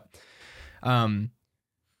sense. But,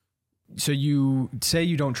 so you say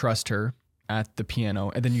you don't trust her at the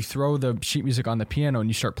piano, and then you throw the sheet music on the piano and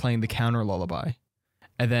you start playing the counter lullaby.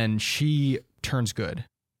 And then she turns good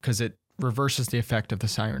because it reverses the effect of the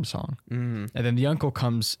siren song. And then the uncle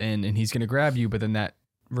comes in and he's going to grab you, but then that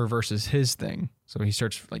reverses his thing. So he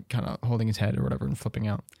starts like kind of holding his head or whatever and flipping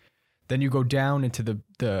out. Then you go down into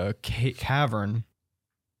the cavern,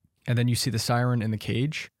 and then you see the siren in the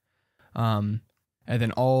cage. And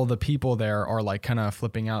then all the people there are like kind of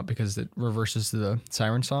flipping out because it reverses the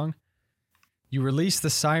siren song. You release the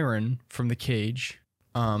siren from the cage,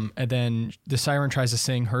 and then the siren tries to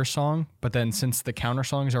sing her song, but then since the counter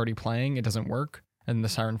song is already playing, it doesn't work, and the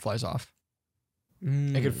siren flies off.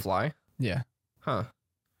 It could fly? Yeah. Huh.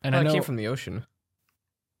 And Oh, I know it came from the ocean.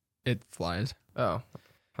 it flies. Oh.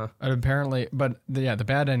 And apparently, but the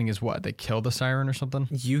bad ending is what? They kill the siren or something?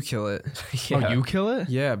 You kill it. Yeah. Oh, you kill it?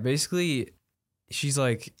 Yeah, basically, she's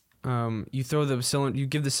like, you throw the cylinder, you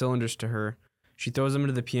give the cylinders to her. She throws them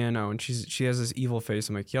into the piano, and she has this evil face.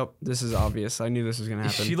 I'm like, yep, this is obvious. I knew this was gonna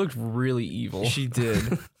happen. She looked really evil. She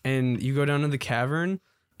did. And you go down to the cavern,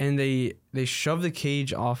 and they shove the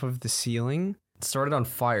cage off of the ceiling. It started on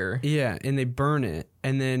fire. Yeah, and they burn it.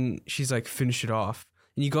 And then she's like, finish it off.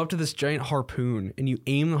 And you go up to this giant harpoon, and you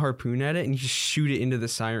aim the harpoon at it, and you just shoot it into the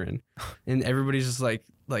siren. And everybody's just like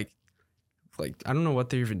I don't know what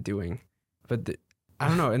they're even doing, but I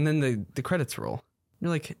don't know. And then the credits roll. You're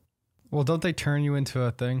like, Well, don't they turn you into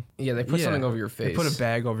a thing? Yeah, they put Yeah. something over your face. they put a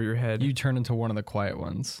bag over your head. You turn into one of the quiet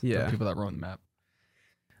ones. Yeah. The people that roam the map.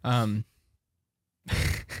 I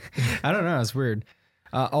don't know. It's weird.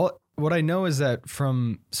 What I know is that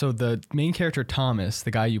so the main character, Thomas,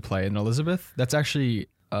 the guy you play, and Elizabeth, that's actually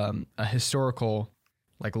a historical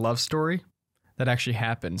like love story that actually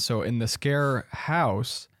happened. So in the Scare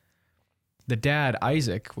house, the dad,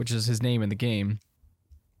 Isaac, which is his name in the game,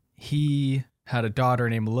 he had a daughter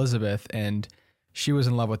named Elizabeth, and she was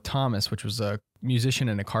in love with Thomas, which was a musician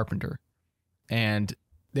and a carpenter. And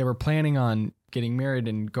they were planning on getting married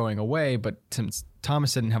and going away, but since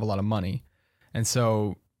Thomas didn't have a lot of money, and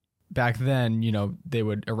so back then, you know, they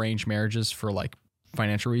would arrange marriages for like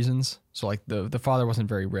financial reasons. So like the father wasn't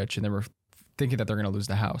very rich, and they were thinking that they're going to lose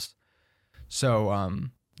the house. So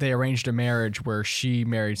they arranged a marriage where she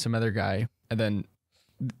married some other guy, and then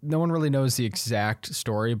no one really knows the exact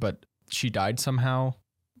story, but she died somehow.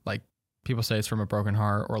 Like people say it's from a broken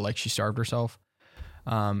heart, or like she starved herself.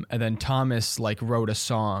 And then Thomas like wrote a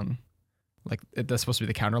song, like that's supposed to be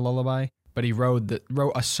the counter lullaby, but he wrote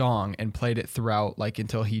a song and played it throughout like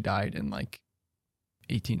until he died in like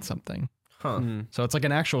 18 something. Huh. So it's like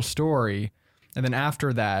an actual story. And then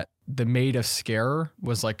after that, the Maid of Scare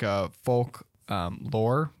was like a folk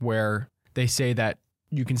lore where they say that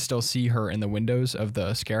you can still see her in the windows of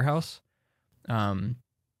the Scare house. And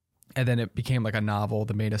then it became like a novel,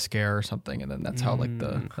 The Maid of Scare or something. And then that's how like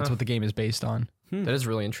that's what the game is based on. That is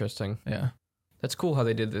really interesting. Yeah. That's cool how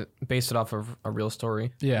they did it, based it off of a real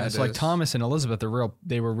story. Yeah. It's like Thomas and Elizabeth,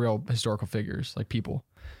 they were real historical figures, like people.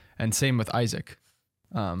 And same with Isaac.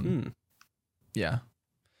 Yeah.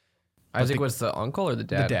 Isaac was the uncle or the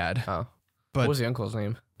dad? The dad. Oh. But What was the uncle's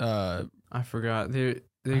name? I forgot. They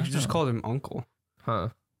just know. called him Uncle. Huh.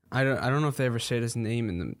 I don't know if they ever said his name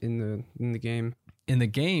in the game. in the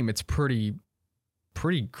game, it's pretty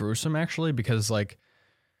gruesome actually, because like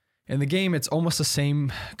in the game, it's almost the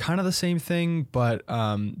same, kind of the same thing, but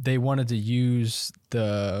they wanted to use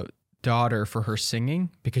the daughter for her singing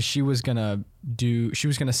because she was gonna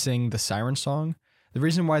sing the siren song. The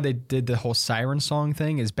reason why they did the whole siren song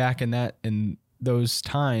thing is back in those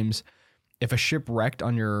times, if a ship wrecked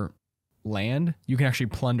on your land, you can actually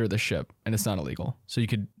plunder the ship and it's not illegal. So you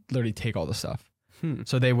could literally take all the stuff.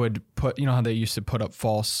 So they would put, you know how they used to put up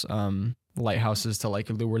false lighthouses to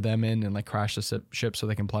like lure them in and like crash the ship so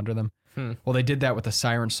they can plunder them. Well, they did that with the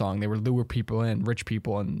siren song. They would lure people in, rich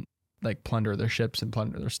people, and like plunder their ships and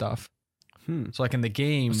plunder their stuff. So like in the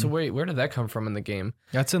game. So wait, where did that come from in the game?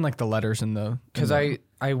 That's in like the letters in the. Because I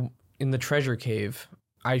in the treasure cave,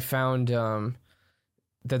 I found that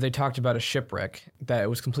they talked about a shipwreck that it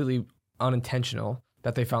was completely unintentional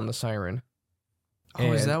that they found the siren.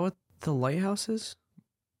 Oh, is that what the lighthouse is?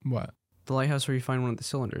 What? The lighthouse where you find one of the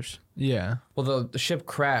cylinders. Yeah. Well, the ship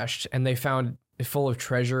crashed and they found it full of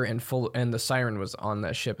treasure and the siren was on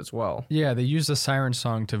that ship as well. Yeah, they used the siren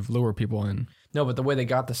song to lure people in. No, but the way they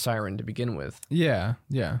got the siren to begin with. Yeah,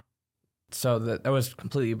 yeah. So that was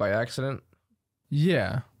completely by accident.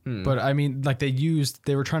 Yeah. But I mean, like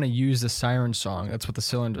they were trying to use the siren song. That's what the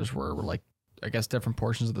cylinders were like, I guess, different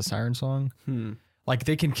portions of the siren song. Like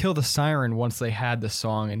they can kill the siren once they had the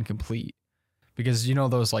song incomplete. Because you know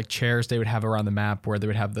those like chairs they would have around the map where they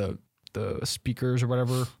would have the speakers or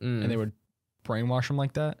whatever, and they would brainwash them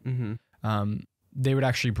like that. They would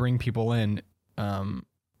actually bring people in, and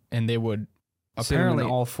they would apparently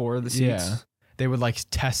all four of the seats. Yeah, they would like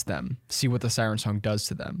test them, see what the siren song does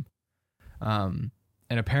to them. And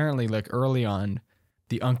apparently, like early on,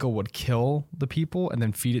 the uncle would kill the people and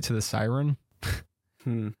then feed it to the siren.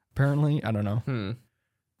 Apparently, I don't know.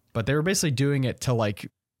 But they were basically doing it to like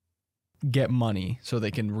get money so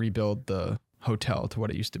they can rebuild the hotel to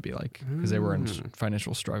what it used to be like, because they were in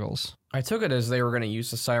financial struggles. I took it as they were going to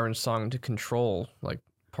use the siren song to control like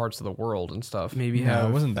parts of the world and stuff. Maybe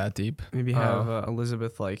it wasn't that deep. Maybe have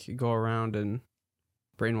Elizabeth like go around and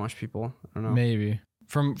brainwash people. I don't know. Maybe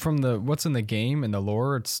from the what's in the game and the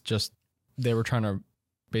lore, it's just they were trying to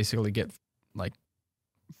basically get like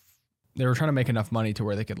they were trying to make enough money to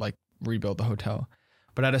where they could like rebuild the hotel.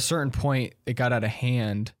 But at a certain point, it got out of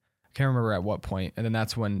hand. I can't remember at what point, and then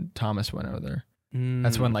that's when Thomas went over there.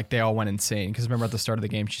 That's when like they all went insane. Because remember at the start of the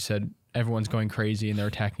game, she said everyone's going crazy and they're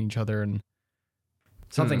attacking each other, and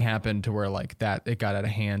something happened to where like that it got out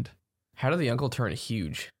of hand. How did the uncle turn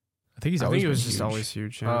huge? I think he was just always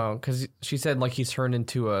huge. Yeah. Oh, because she said like he's turned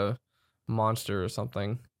into a monster or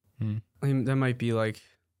something. I mean, that might be like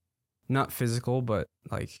not physical, but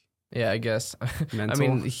like yeah, I guess. mental. I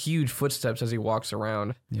mean, huge footsteps as he walks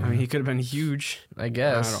around. Yeah. I mean, he could have been huge. I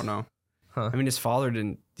guess. I don't know. Huh. I mean, his father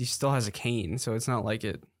didn't. He still has a cane, so it's not like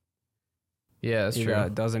it. Yeah, that's true.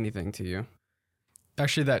 It does anything to you.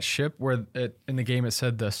 Actually, that ship where in the game it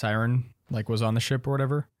said the siren like was on the ship or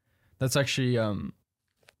whatever. That's actually in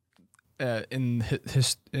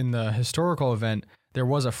the historical event there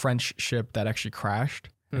was a French ship that actually crashed,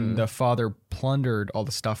 and the father plundered all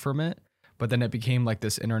the stuff from it. but then it became like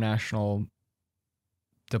this international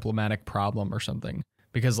diplomatic problem or something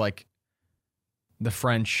because like the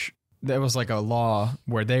French, there was like a law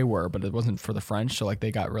where they were, but it wasn't for the French. So like they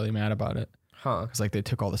got really mad about it. Huh. Because like they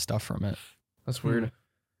took all the stuff from it. That's weird.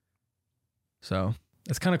 So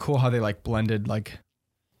it's kind of cool how they like blended like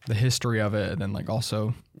the history of it and then like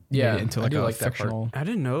also made it into like a fictional. I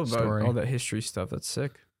didn't know about story. all that history stuff. That's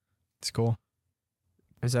sick. It's cool.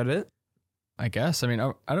 Is that it? I guess. I mean,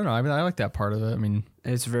 I don't know. I mean, I like that part of it. I mean,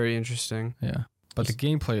 It's very interesting. yeah. But the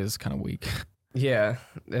gameplay is kind of weak. Yeah.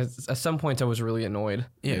 At some points, I was really annoyed.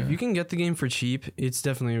 Yeah, Yeah. if you can get the game for cheap, it's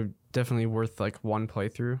definitely worth like one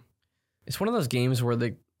playthrough. It's one of those games where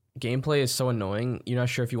the gameplay is so annoying, you're not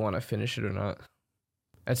sure if you want to finish it or not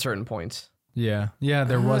at certain points. Yeah. Yeah,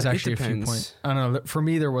 there was It actually a few depends. points. I don't know. For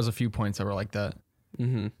me, there was a few points that were like that.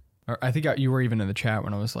 Mm-hmm. Or I think you were even in the chat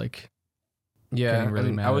when I was like, Yeah, Getting really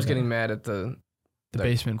and mad I was at getting it. mad at the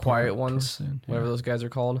basement quiet part ones, towards the end, whatever those guys are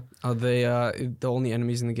called. Are they the only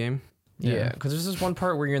enemies in the game? Yeah, because there's this one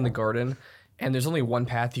part where you're in the garden, and there's only one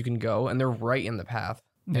path you can go, and they're right in the path,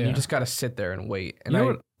 and you Yeah. just gotta sit there and wait. And You know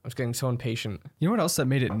I what- was getting so impatient. You know what else that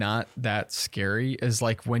made it not that scary is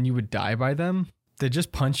like when you would die by them, they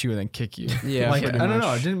just punch you and then kick you. Yeah, like I pretty don't know.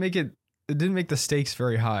 much. It didn't make the stakes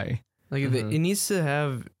very high. Like Mhm. it needs to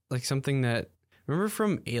have like something that remember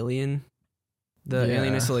from Alien, the Yeah.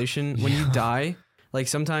 Alien Isolation. When you Yeah. die, like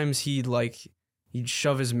sometimes he'd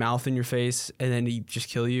shove his mouth in your face and then he'd just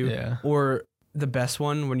kill you. Yeah. Or the best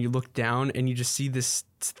one when you look down and you just see this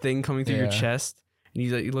thing coming through your Yeah. chest and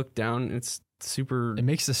you look down. And it's super. It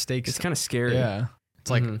makes the stakes. It's kind of scary. Yeah.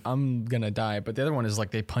 It's like Mhm. I'm gonna die, but the other one is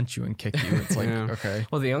like they punch you and kick you. It's like Yeah. okay,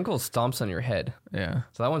 Well, the uncle stomps on your head, yeah.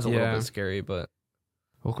 so that one's a little Yeah. bit scary. But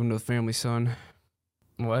Welcome to the family, son.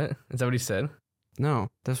 what is that? What he said? No,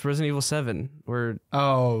 that's Resident Evil 7, where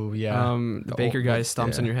Oh yeah. the The baker old- guy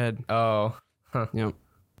stomps yeah. on your head. Oh, Yep.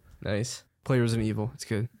 nice. Play Resident Evil. It's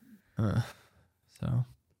good. So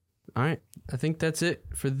All right. I think that's it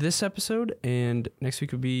for this episode. And next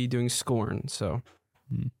week we'll be doing Scorn. So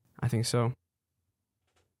Hmm. I think so.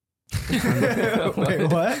 wait,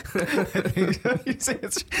 what? you say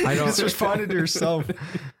I don't- just responded to yourself.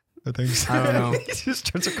 I think so. I don't know. He just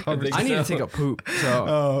starts a conversation. I need to take a poop. So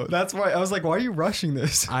Oh, that's why I was like, why are you rushing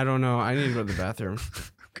this? I don't know. I need to go to the bathroom.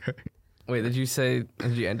 Okay. Wait, did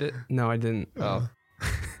you end it? No, I didn't. Oh,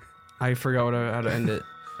 I forgot how to end it.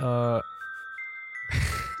 All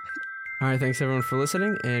right. Thanks everyone for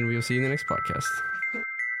listening. And we will see you in the next podcast.